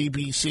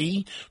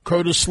WABC.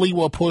 Curtis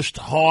Sliwa pushed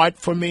hard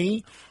for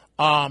me,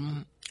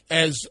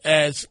 as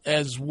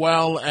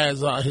well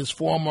as his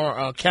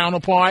former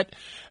counterpart.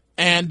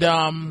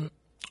 And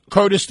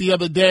Curtis the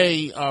other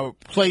day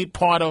played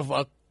part of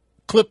a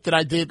clip that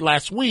I did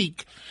last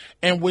week,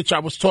 in which I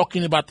was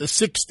talking about the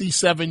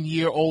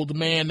 67-year-old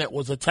man that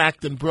was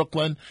attacked in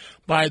Brooklyn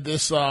by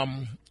this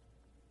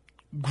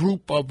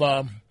group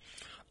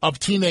of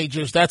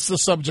teenagers. That's the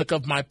subject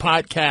of my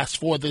podcast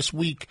for this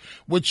week,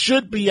 which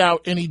should be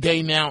out any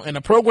day now. And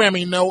a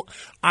programming note,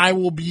 I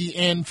will be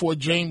in for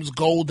James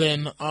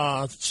Golden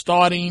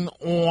starting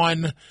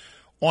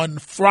on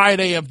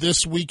Friday of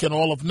this week and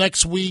all of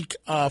next week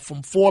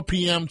from 4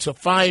 p.m. to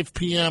 5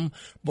 p.m.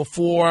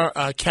 before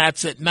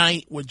Cats at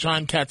Night with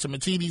John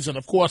Catsimatidis. And,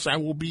 of course, I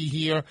will be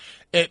here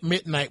at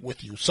midnight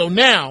with you. So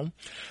now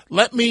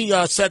let me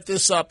set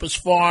this up as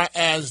far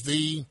as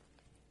the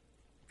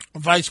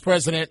Vice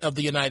President of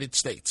the United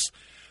States.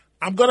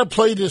 I'm going to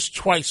play this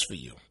twice for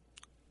you.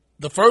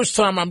 The first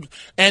time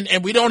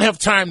and we don't have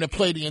time to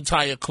play the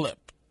entire clip,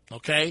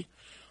 okay?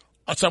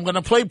 So I'm going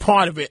to play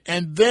part of it,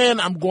 and then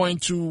I'm going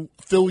to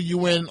fill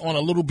you in on a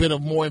little bit of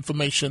more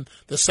information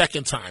the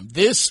second time.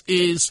 This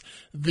is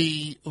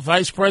the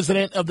Vice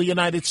President of the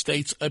United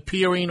States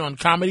appearing on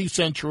Comedy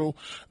Central,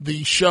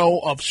 the show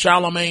of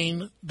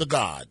Charlamagne the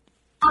God.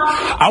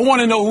 I want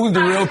to know who's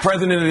the real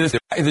president of this.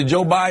 Is it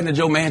Joe Biden or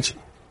Joe Manchin?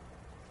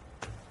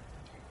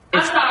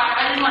 I'm sorry,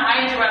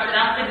 I interrupted.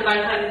 I'm thinking like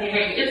I can hear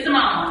you. It's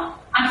Simone.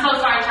 I'm so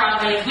sorry,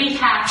 Charles. We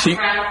have to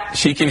wrap.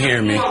 She can hear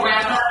me. You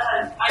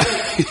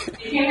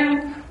hear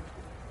me?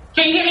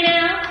 Can you hear me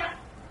now?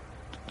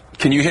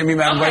 Can you hear me,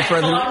 Madam Vice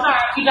President? So I'm sorry.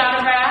 You got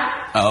to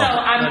wrap. Oh. So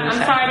I'm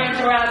sorry to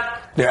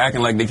interrupt. They're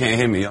acting like they can't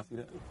hear me. Y'all see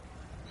that?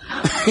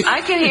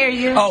 I can hear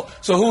you. Oh,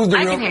 so who's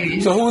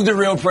the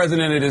real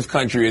president of this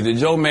country? Is it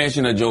Joe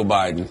Manchin or Joe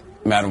Biden,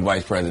 Madam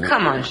Vice President?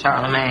 Come on,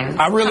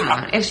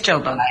 Charlamagne. It's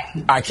Joe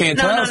Biden. I can't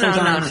tell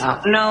sometimes.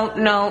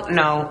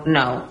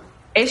 No.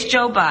 It's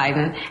Joe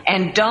Biden.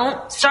 And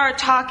don't start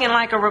talking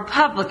like a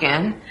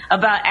Republican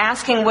about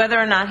asking whether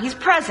or not he's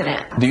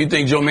president. Do you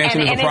think Joe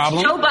Manchin is a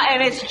problem?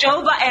 It's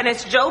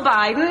Joe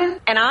Biden,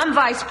 and I'm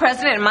Vice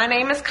President, and my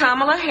name is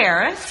Kamala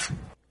Harris.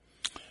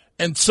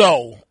 And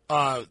so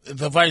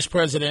the Vice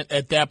President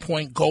at that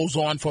point goes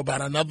on for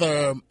about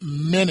another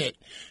minute,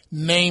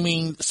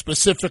 naming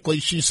specifically,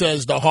 she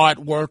says, the hard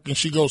work, and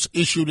she goes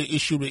issue to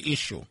issue to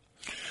issue.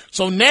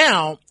 So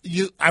now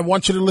I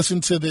want you to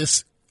listen to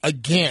this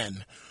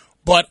again,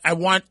 but I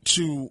want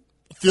to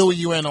fill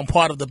you in on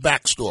part of the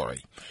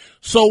backstory.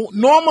 So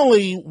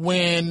normally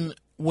when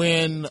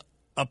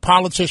a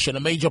politician, a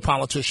major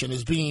politician,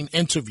 is being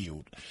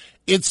interviewed,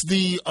 it's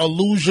the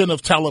illusion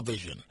of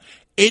television.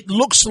 It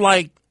looks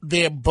like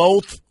they're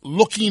both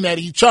looking at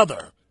each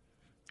other,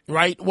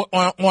 right?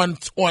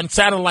 On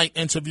satellite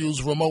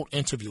interviews, remote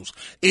interviews.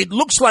 It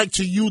looks like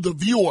to you, the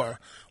viewer,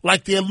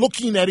 like they're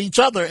looking at each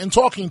other and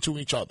talking to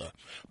each other.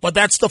 But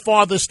that's the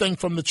farthest thing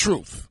from the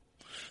truth.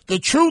 The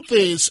truth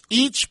is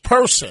each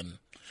person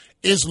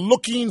is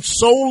looking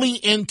solely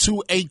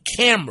into a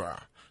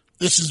camera.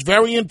 This is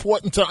very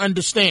important to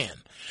understand.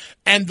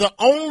 And the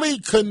only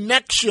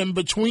connection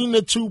between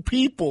the two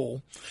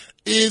people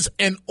is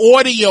an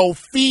audio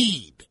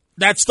feed.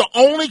 That's the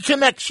only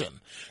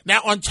connection.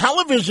 Now, on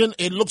television,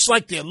 it looks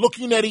like they're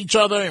looking at each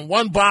other in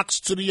one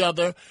box to the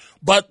other.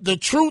 But the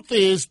truth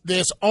is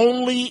there's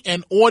only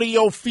an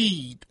audio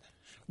feed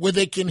where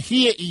they can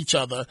hear each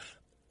other,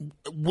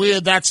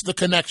 where that's the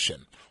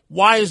connection.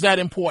 Why is that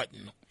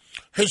important?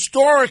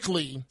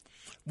 Historically,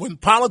 when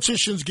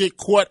politicians get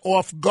caught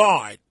off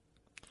guard,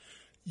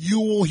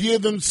 you will hear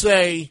them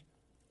say,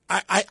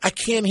 I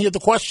can't hear the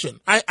question.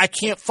 I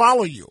can't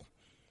follow you.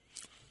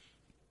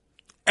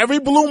 Every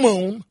blue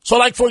moon, so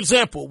like, for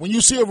example, when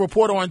you see a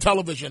reporter on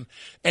television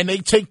and they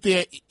take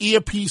their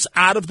earpiece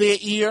out of their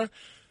ear,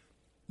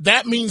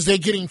 that means they're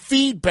getting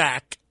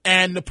feedback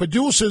and the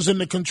producers in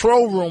the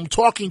control room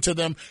talking to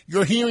them,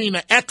 you're hearing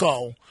an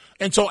echo.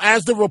 And so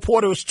as the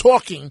reporter is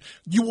talking,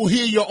 you will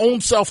hear your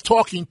own self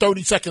talking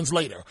 30 seconds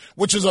later,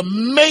 which is a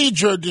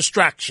major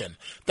distraction.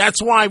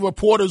 That's why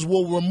reporters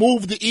will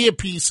remove the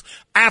earpiece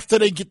after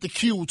they get the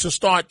cue to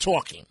start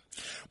talking.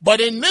 But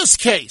in this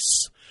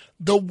case,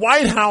 the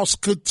White House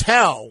could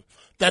tell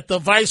that the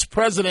vice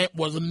president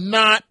was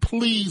not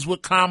pleased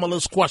with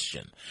Kamala's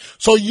question.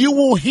 So you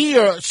will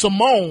hear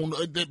Simone,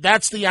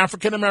 that's the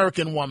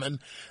African-American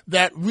woman,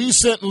 that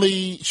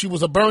recently, she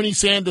was a Bernie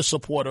Sanders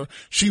supporter.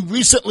 She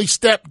recently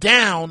stepped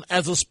down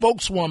as a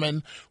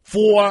spokeswoman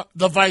for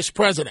the vice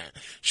president.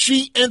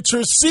 She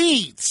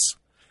intercedes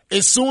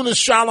as soon as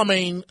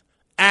Charlamagne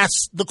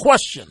asks the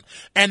question.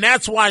 And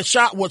that's why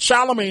what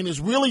Charlamagne is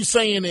really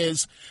saying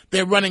is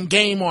they're running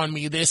game on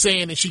me. They're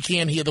saying that she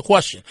can't hear the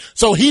question.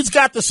 So he's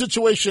got the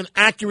situation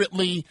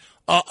accurately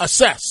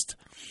assessed.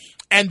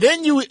 And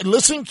then you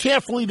listen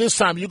carefully this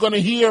time. You're going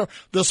to hear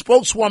the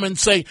spokeswoman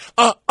say,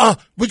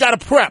 we got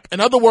to prep. In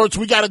other words,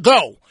 we got to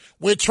go.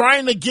 We're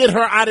trying to get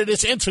her out of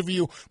this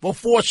interview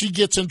before she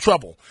gets in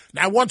trouble.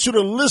 Now, I want you to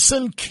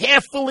listen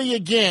carefully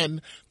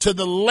again to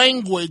the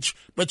language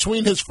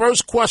between his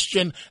first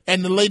question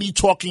and the lady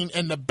talking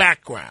in the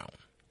background.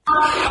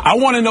 I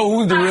want to know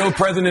who's the real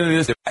president of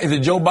this. Is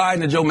it Joe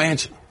Biden or Joe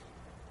Manchin?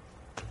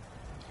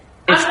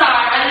 I'm sorry.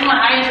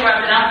 I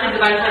interrupted. I don't think the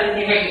vice president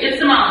can hear you. It's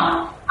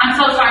Simone. I'm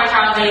so sorry,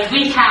 Charles.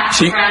 We have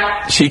to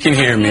wrap. She can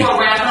hear me. Can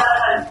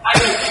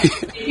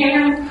you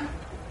hear me?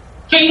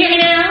 Can you hear me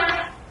now?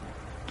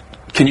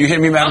 Can you hear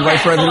me, Madam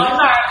Vice President? So I'm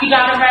sorry. You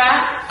got to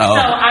wrap. Oh.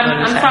 So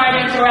I'm sorry to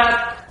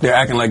interrupt. They're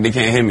acting like they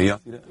can't hear me. Y'all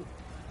see that?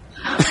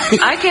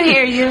 I can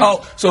hear you.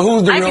 Oh, so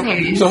who's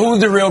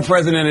the real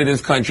president of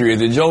this country?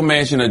 Is it Joe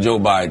Manchin or Joe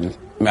Biden,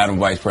 Madam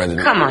Vice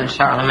President? Come on,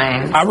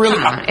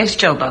 Charlamagne. It's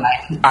Joe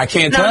Biden. I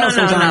can't tell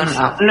sometimes.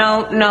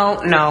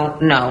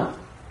 No.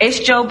 It's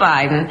Joe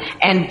Biden,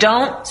 and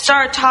don't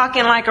start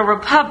talking like a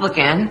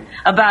Republican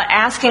about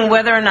asking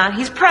whether or not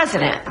he's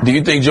president. Do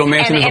you think Joe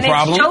Manchin is a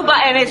problem?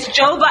 It's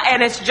Joe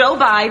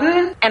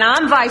Biden, and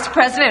I'm vice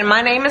president, and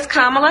my name is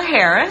Kamala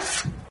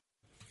Harris.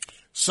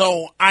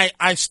 So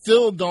I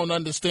still don't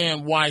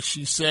understand why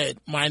she said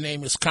my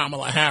name is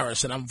Kamala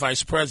Harris and I'm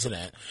vice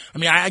president. I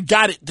mean, I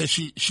got it that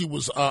she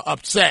was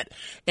upset.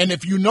 And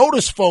if you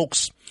notice,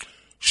 folks,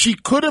 she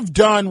could have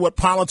done what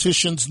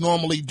politicians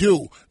normally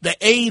do. The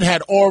aide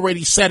had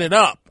already set it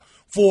up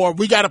for,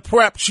 we got to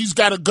prep, she's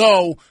got to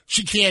go,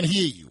 she can't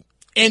hear you.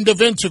 End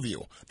of interview.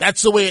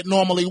 That's the way it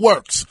normally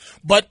works.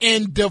 But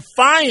in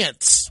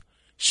defiance,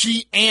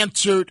 she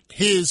answered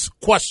his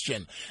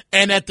question.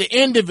 And at the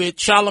end of it,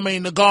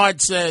 Charlamagne the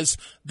Guard says,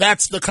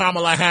 that's the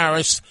Kamala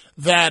Harris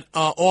that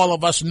all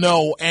of us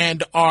know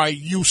and are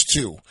used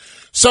to.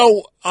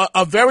 So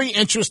a very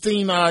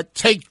interesting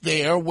take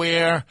there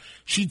where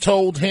she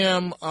told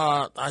him,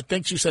 I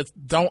think she said,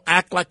 don't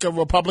act like a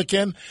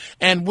Republican.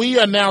 And we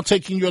are now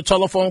taking your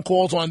telephone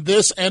calls on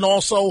this and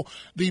also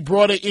the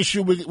broader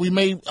issue. We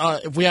may,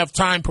 if we have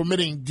time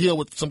permitting, deal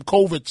with some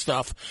COVID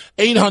stuff.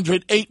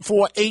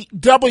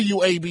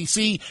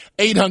 800-848-WABC,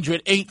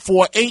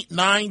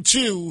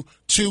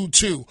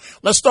 800-848-9222.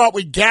 Let's start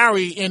with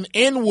Gary in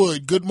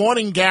Inwood. Good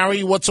morning,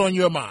 Gary. What's on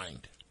your mind?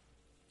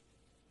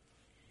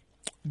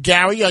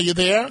 Gary, are you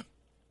there?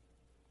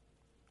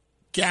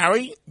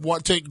 Gary,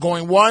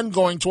 going one,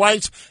 going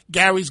twice.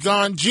 Gary's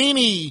gone.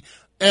 Jeannie,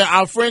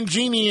 our friend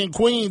Jeannie in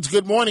Queens,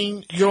 good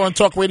morning. You're on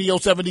Talk Radio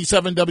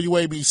 77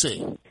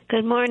 WABC.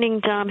 Good morning,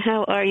 Dom.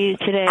 How are you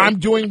today? I'm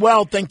doing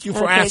well. Thank you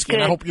for asking.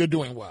 Good. I hope you're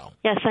doing well.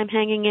 Yes, I'm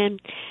hanging in.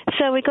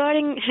 So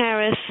regarding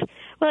Harris,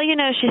 well, you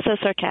know, she's so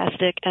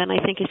sarcastic, and I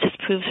think it just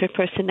proves her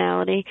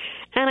personality.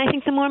 And I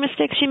think the more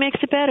mistakes she makes,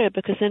 the better,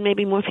 because then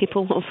maybe more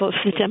people won't vote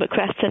for the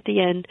Democrats at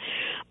the end.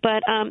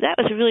 But that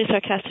was a really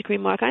sarcastic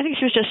remark. I think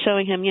she was just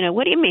showing him, you know,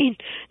 what do you mean?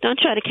 Don't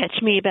try to catch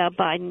me about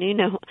Biden. You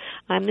know,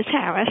 I'm Miss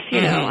Harris.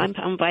 You know,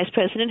 I'm Vice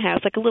President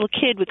Harris. Like a little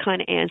kid would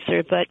kind of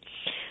answer. But,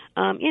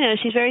 you know,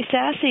 she's very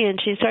sassy and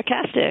she's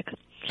sarcastic.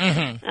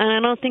 And I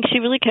don't think she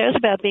really cares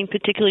about being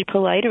particularly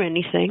polite or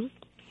anything.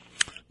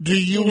 Do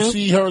you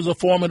see her as a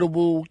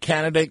formidable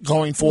candidate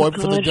going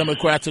forward for the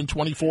Democrats in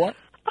 24?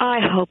 I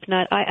hope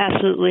not. I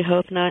absolutely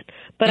hope not.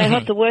 But I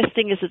hope the worst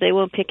thing is that they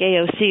won't pick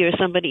AOC or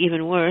somebody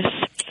even worse.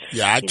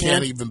 Yeah, I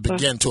can't even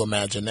begin to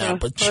imagine that.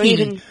 But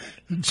even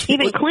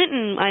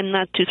Clinton, I'm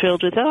not too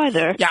thrilled with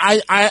either. Yeah,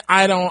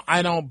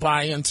 I don't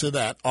buy into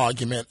that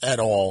argument at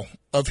all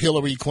of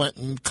Hillary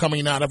Clinton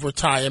coming out of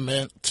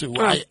retirement to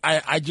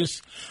I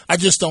just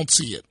don't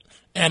see it.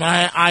 And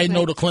I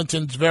know the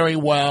Clintons very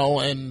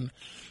well, and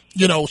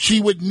you know, she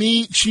would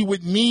need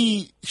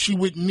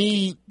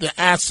the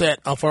asset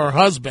of her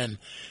husband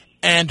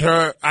and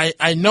her.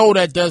 I know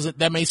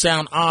that may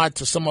sound odd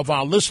to some of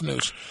our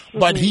listeners,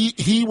 but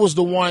he was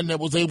the one that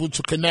was able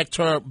to connect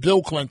her,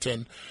 Bill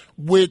Clinton,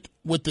 with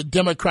with the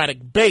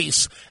Democratic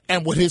base,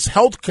 and with his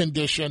health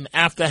condition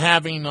after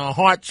having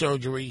heart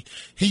surgery,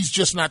 he's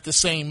just not the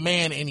same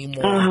man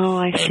anymore. Oh,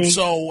 I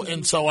see.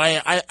 And so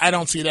I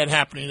don't see that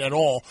happening at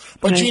all.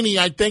 But Right. Jeannie,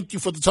 I thank you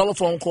for the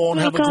telephone call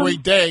and have a Welcome.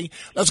 great day.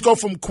 Let's go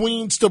from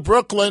Queens to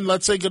Brooklyn.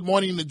 Let's say good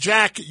morning to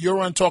Jack. You're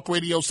on Talk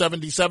Radio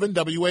 77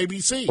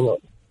 WABC. Well,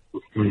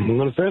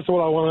 first of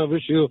all, I want to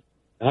wish you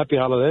happy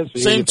holidays.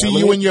 Same to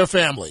you and your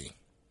family.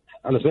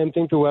 And the same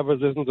thing to whoever's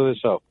listening to this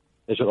show.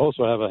 They should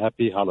also have a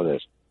happy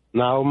holidays.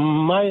 Now,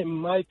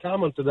 my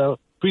comment to the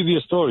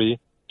previous story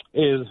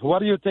is, what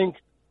do you think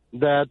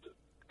that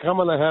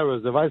Kamala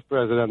Harris, the vice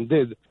president,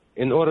 did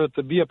in order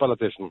to be a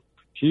politician?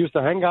 She used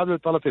to hang out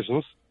with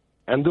politicians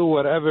and do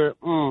whatever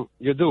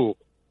you do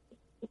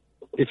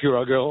if you're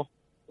a girl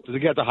to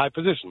get a high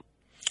position.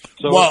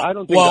 So I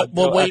don't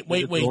think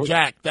wait,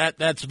 Jack.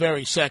 That's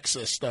very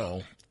sexist,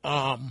 though.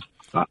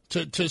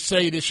 To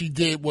say that she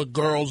did what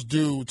girls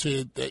do,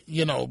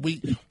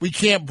 we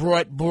can't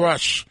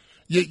brush.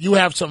 You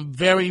have some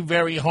very,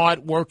 very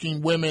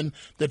hard-working women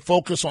that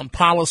focus on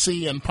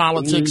policy and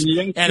politics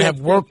and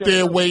have worked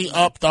their way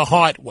up the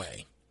hard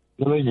way.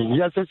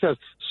 Yes.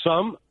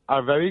 Some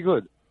are very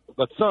good,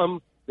 but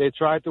some, they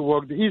try to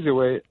work the easy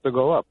way to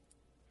go up.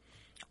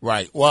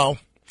 Right. Well,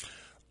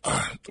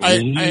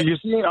 you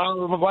see,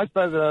 our vice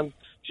president,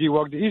 she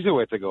worked the easy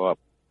way to go up.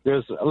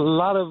 There's a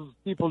lot of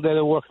people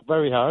that work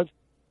very hard.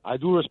 I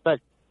do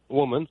respect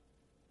women,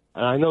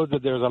 and I know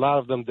that there's a lot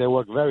of them, they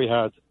work very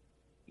hard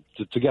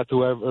to get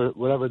to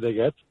whatever they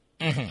get.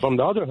 Mm-hmm. From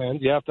the other hand,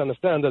 you have to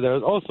understand that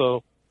there's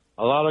also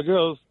a lot of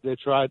girls, they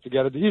try to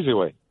get it the easy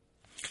way.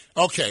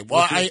 Okay,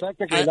 well,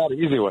 technically not the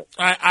easy way.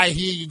 I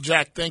hear you,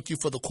 Jack. Thank you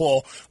for the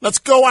call. Let's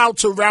go out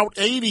to Route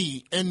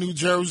 80 in New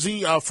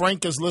Jersey.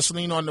 Frank is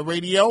listening on the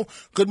radio.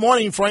 Good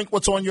morning, Frank.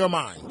 What's on your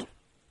mind?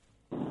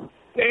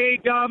 Hey,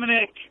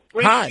 Dominic.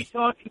 Great Hi. to be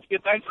talking to you.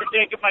 Thanks for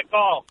taking my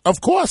call.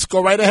 Of course.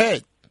 Go right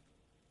ahead.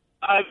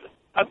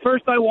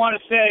 First, I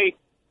want to say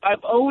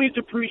I've always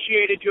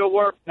appreciated your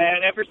work,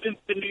 man. Ever since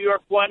the New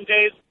York One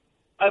days,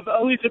 I've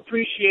always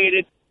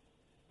appreciated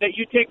that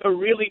you take a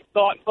really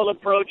thoughtful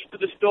approach to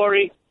the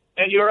story,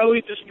 and you're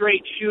always a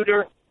straight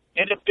shooter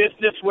in a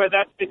business where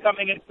that's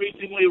becoming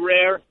increasingly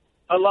rare.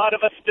 A lot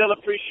of us still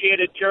appreciate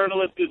a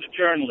journalist who's a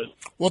journalist.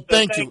 Well, So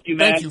thank you.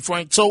 man. Thank you,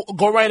 Frank. So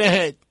go right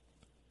ahead.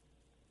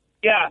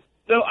 Yeah.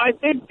 So I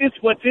think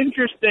what's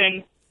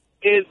interesting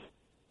is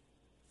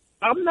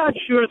I'm not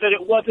sure that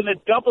it wasn't a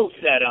double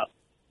setup.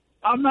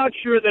 I'm not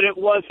sure that it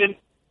wasn't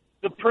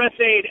the press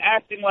aide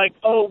acting like,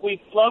 oh,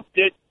 we flubbed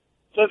it,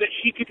 so that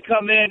she could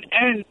come in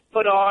and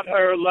put on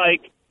her,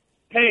 like,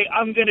 hey,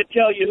 I'm going to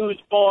tell you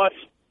who's boss.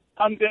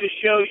 I'm going to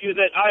show you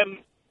that I'm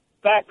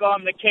back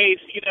on the case,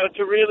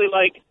 to really,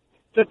 like,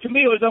 so to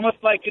me it was almost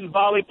like in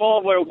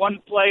volleyball where one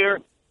player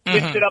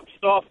picks it up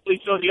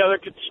softly so the other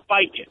could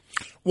spike it.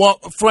 Well,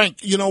 Frank,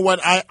 you know what?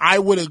 I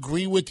would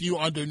agree with you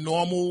under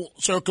normal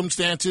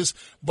circumstances,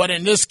 but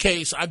in this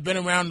case, I've been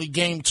around the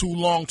game too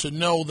long to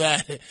know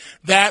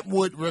that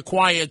would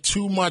require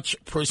too much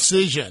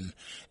precision,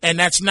 and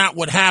that's not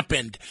what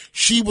happened.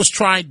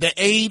 The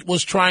aide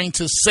was trying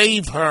to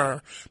save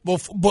her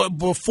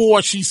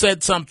before she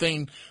said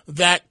something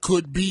that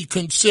could be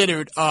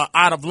considered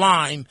out of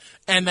line,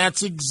 and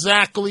that's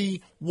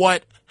exactly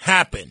what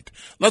happened.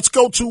 Let's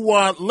go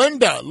to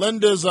Linda.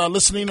 Linda's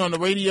listening on the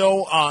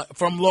radio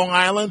from Long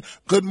Island.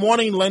 Good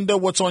morning, Linda.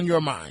 What's on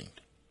your mind?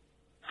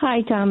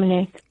 Hi,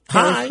 Dominic.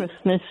 Hi. Merry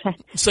Christmas.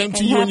 Same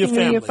to you and your Happy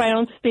New Year family. if I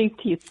don't speak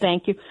to you.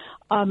 Thank you.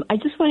 I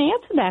just want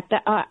to answer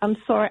that. I'm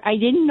sorry. I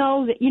didn't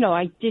know that.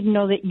 I didn't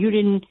know that you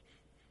didn't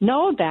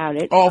know about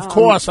it. Oh, of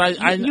course. I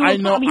you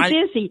know. were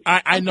probably busy.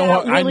 I know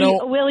her. I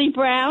know Willie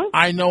Brown.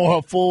 I know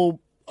her full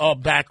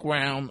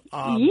background.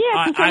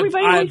 Yeah, because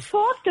everybody always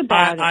talked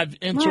about it. I've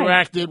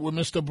interacted with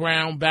Mr.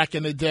 Brown back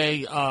in the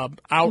day, out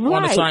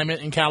on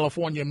assignment in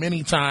California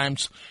many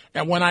times.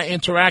 And when I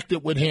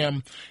interacted with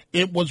him,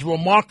 it was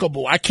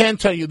remarkable. I can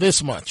tell you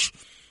this much.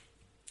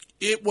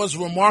 It was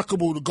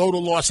remarkable to go to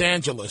Los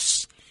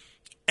Angeles,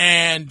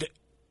 and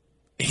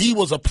he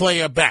was a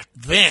player back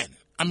then.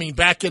 I mean,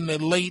 back in the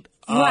late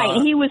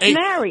right, he was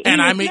married.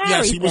 And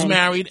He was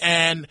married.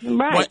 And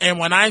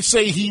when I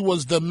say he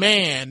was the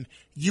man,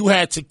 you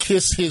had to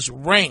kiss his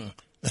ring,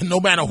 no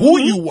matter who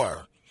you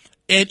were,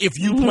 and if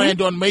you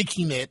planned on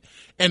making it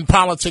in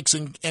politics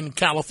in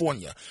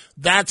California.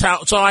 That's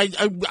how. So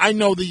I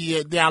know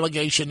the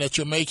allegation that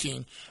you're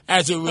making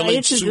as it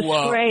relates to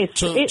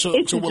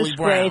Willie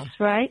Brown,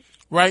 right?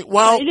 Right.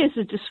 Well, it is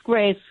a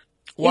disgrace.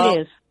 Well,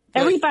 it is.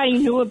 Everybody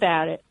knew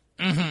about it.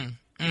 I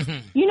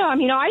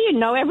didn't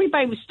know.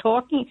 Everybody was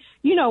talking.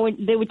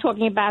 When they were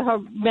talking about her.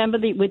 Remember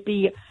with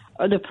the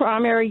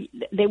primary,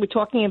 they were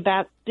talking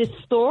about this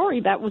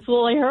story. That was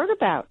all I heard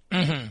about.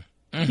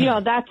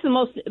 That's the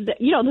most,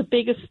 the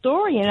biggest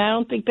story, and I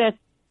don't think that,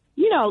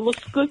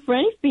 looks good for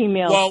any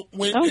female.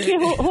 Well, I don't care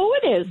who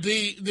it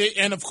is.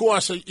 And of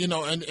course,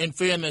 in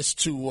fairness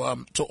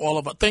to all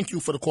of our, thank you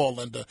for the call,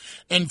 Linda.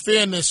 In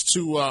fairness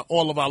to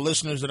all of our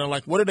listeners that are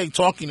like, what are they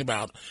talking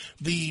about?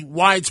 The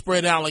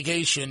widespread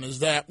allegation was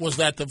that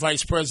the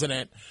vice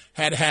president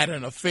had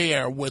an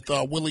affair with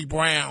Willie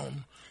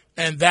Brown,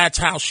 and that's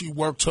how she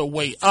worked her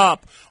way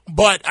up.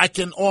 But I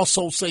can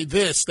also say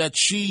this, that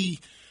she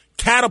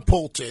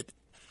catapulted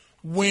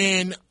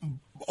when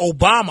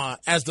Obama,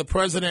 as the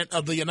president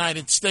of the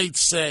United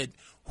States, said,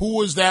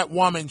 "Who is that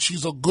woman?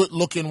 She's a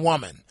good-looking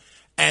woman."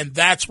 And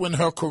that's when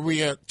her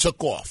career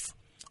took off,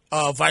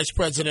 Vice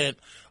President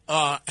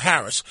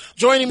Harris.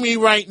 Joining me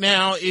right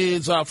now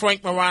is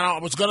Frank Morano. I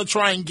was going to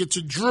try and get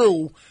to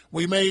Drew.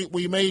 We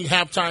may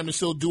have time to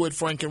still do it,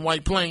 Frank, in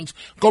White Plains.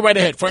 Go right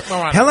ahead, Frank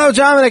Morano. Hello,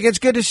 Dominic. It's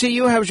good to see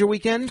you. How was your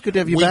weekend? Good to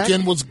have you back.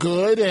 Weekend was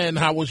good, and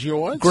how was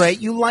yours? Great.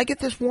 You like it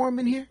this warm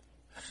in here?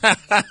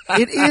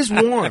 It is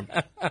warm.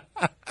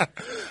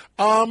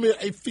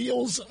 It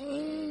feels...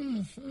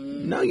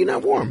 No, you're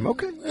not warm.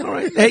 Okay. All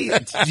right. Hey,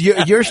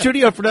 it's your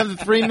studio for another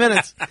 3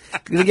 minutes.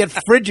 Going to get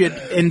frigid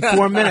in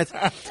 4 minutes.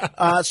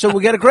 So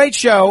we got a great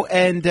show,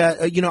 and,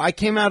 I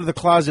came out of the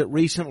closet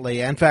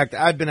recently. In fact,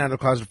 I've been out of the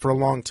closet for a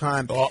long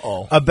time.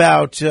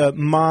 About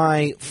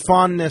my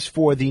fondness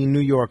for the New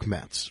York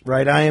Mets,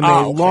 right? I am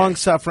a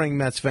long-suffering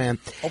Mets fan.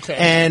 Okay.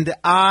 And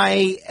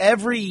I,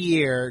 every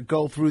year,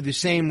 go through the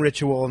same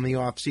ritual in the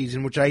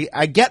off-season, which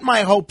I get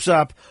my hopes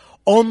up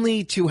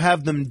only to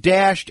have them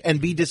dashed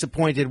and be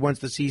disappointed once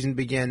the season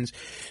begins.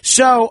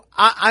 So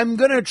I'm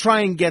going to try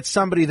and get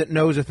somebody that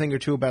knows a thing or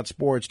two about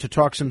sports to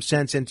talk some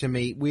sense into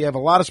me. We have a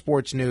lot of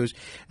sports news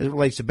as it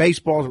relates to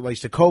baseball, as it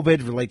relates to COVID,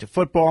 as it relates to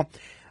football.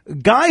 A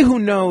guy who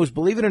knows,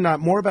 believe it or not,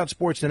 more about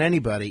sports than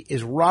anybody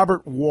is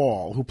Robert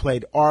Wall, who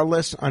played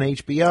Arliss on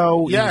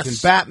HBO. Yes. He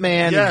was in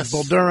Batman. Yes. He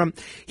was Bull Durham.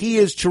 He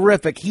is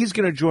terrific. He's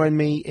going to join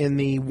me in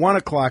the 1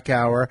 o'clock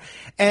hour.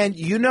 And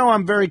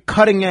I'm very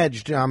cutting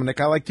edge,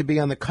 Dominic. I like to be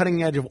on the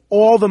cutting edge of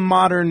all the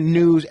modern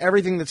news,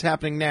 everything that's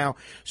happening now.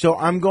 So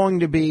I'm going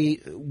to be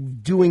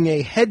doing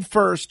a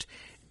headfirst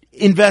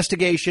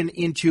investigation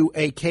into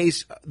a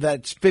case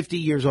that's 50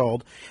 years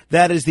old.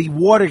 That is the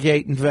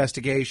Watergate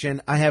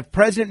investigation. I have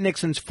President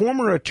Nixon's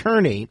former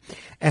attorney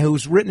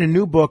who's written a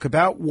new book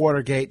about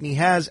Watergate, and he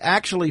has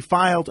actually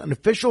filed an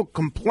official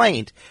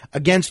complaint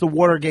against the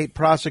Watergate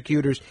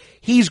prosecutors.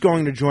 He's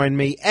going to join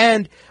me,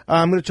 and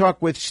I'm going to talk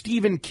with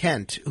Stephen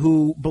Kent,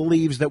 who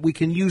believes that we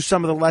can use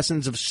some of the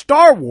lessons of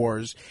Star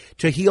Wars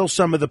to heal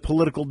some of the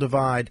political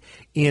divide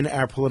in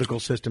our political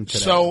system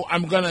today. So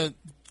I'm going to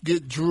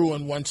get Drew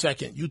in 1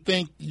 second. You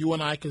think you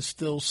and I can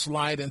still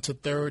slide into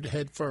third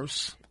head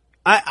first?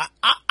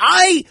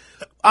 I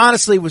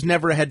honestly was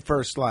never a head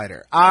first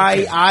slider.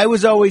 Okay. I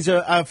was always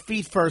a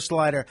feet first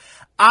slider.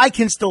 I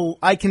can still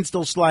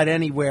slide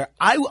anywhere.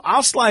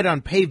 I'll slide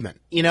on pavement.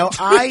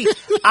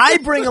 I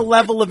bring a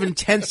level of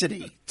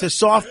intensity to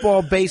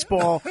softball,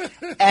 baseball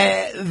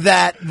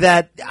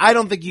that I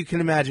don't think you can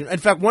imagine. In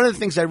fact, one of the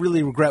things I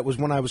really regret was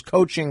when I was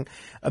coaching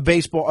a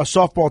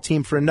softball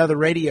team for another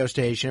radio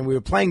station. We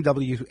were playing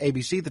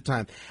WABC at the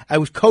time. I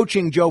was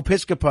coaching Joe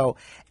Piscopo,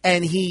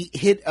 and he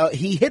hit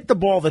the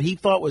ball that he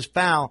thought was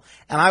foul,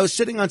 and I was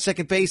sitting on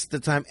second base at the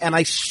time, and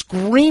I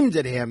screamed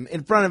at him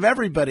in front of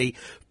everybody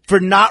for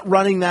not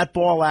running that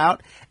ball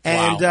out.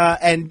 And Wow.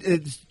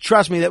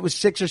 Trust me, that was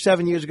 6 or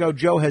 7 years ago.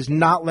 Joe has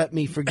not let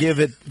me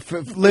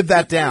live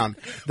that down,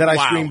 that I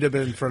Wow. screamed at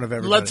it in front of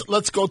everybody.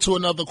 Let's go to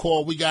another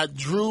call. We got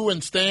Drew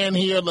and Stan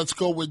here. Let's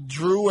go with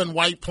Drew in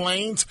White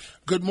Plains.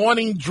 Good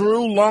morning,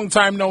 Drew. Long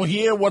time no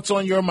hear. What's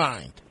on your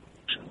mind?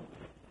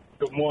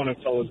 Good morning,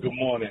 fellas. Good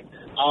morning.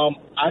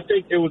 I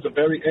think it was a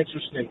very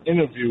interesting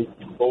interview,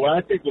 but what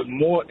I think was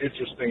more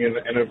interesting in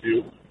the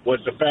interview was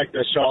the fact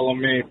that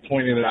Charlamagne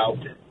pointed out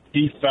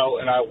he felt,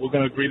 and we're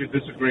going to agree to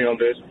disagree on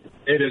this,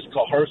 it is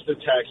coerced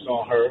attacks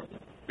on her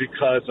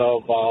because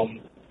of,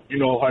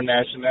 her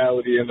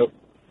nationality and the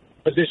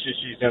position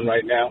she's in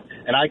right now.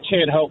 And I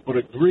can't help but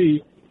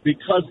agree,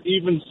 because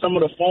even some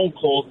of the phone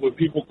calls where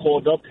people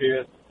called up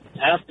here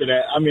after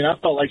that, I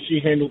felt like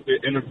she handled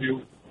the interview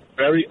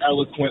very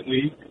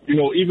eloquently.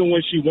 Even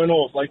when she went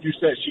off, like you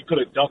said, she could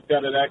have ducked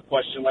out of that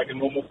question like a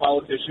normal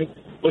politician.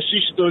 But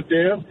she stood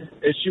there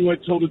and she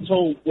went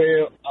toe-to-toe,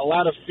 where a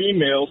lot of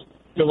females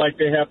feel like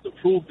they have to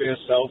prove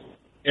themselves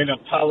in a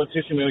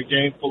politician in a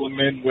game full of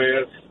men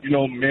where,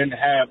 men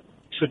have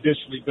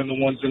traditionally been the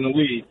ones in the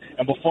lead.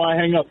 And before I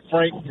hang up,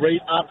 Frank, great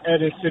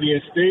op-ed in City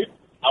and State.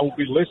 I will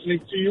be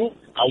listening to you.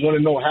 I want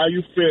to know how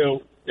you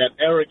feel that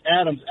Eric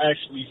Adams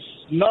actually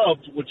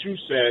snubbed what you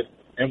said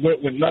and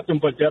went with nothing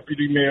but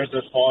deputy mayors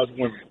as far as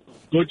women.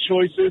 Good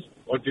choices,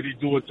 or did he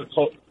do it to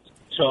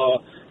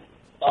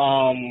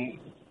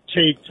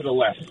shade to the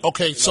left.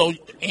 Okay, so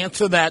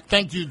answer that.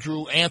 Thank you,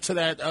 Drew. Answer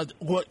that.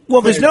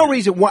 Well, there's no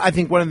reason. I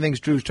think one of the things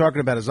Drew's talking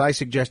about is I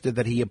suggested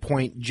that he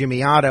appoint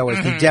Jimmy Otto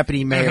as the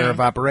deputy mayor of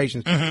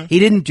operations. He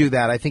didn't do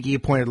that. I think he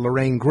appointed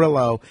Lorraine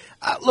Grillo.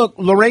 Look,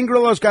 Lorraine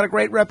Grillo's got a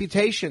great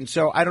reputation,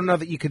 so I don't know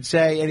that you could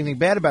say anything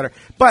bad about her.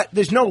 But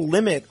there's no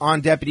limit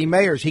on deputy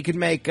mayors. He could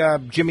make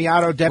Jimmy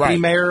Otto deputy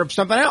mayor of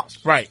something else.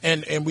 Right,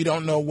 and we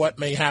don't know what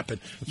may happen.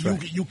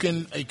 You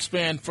can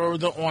expand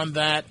further on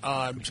that.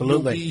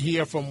 Absolutely. You'll be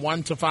here from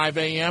 1 to 5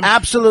 a.m.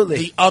 Absolutely.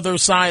 The other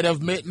side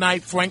of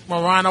midnight. Frank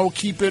Morano.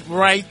 Keep it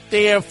right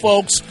there,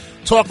 folks.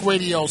 Talk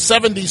Radio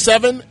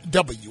 77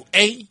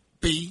 WABC.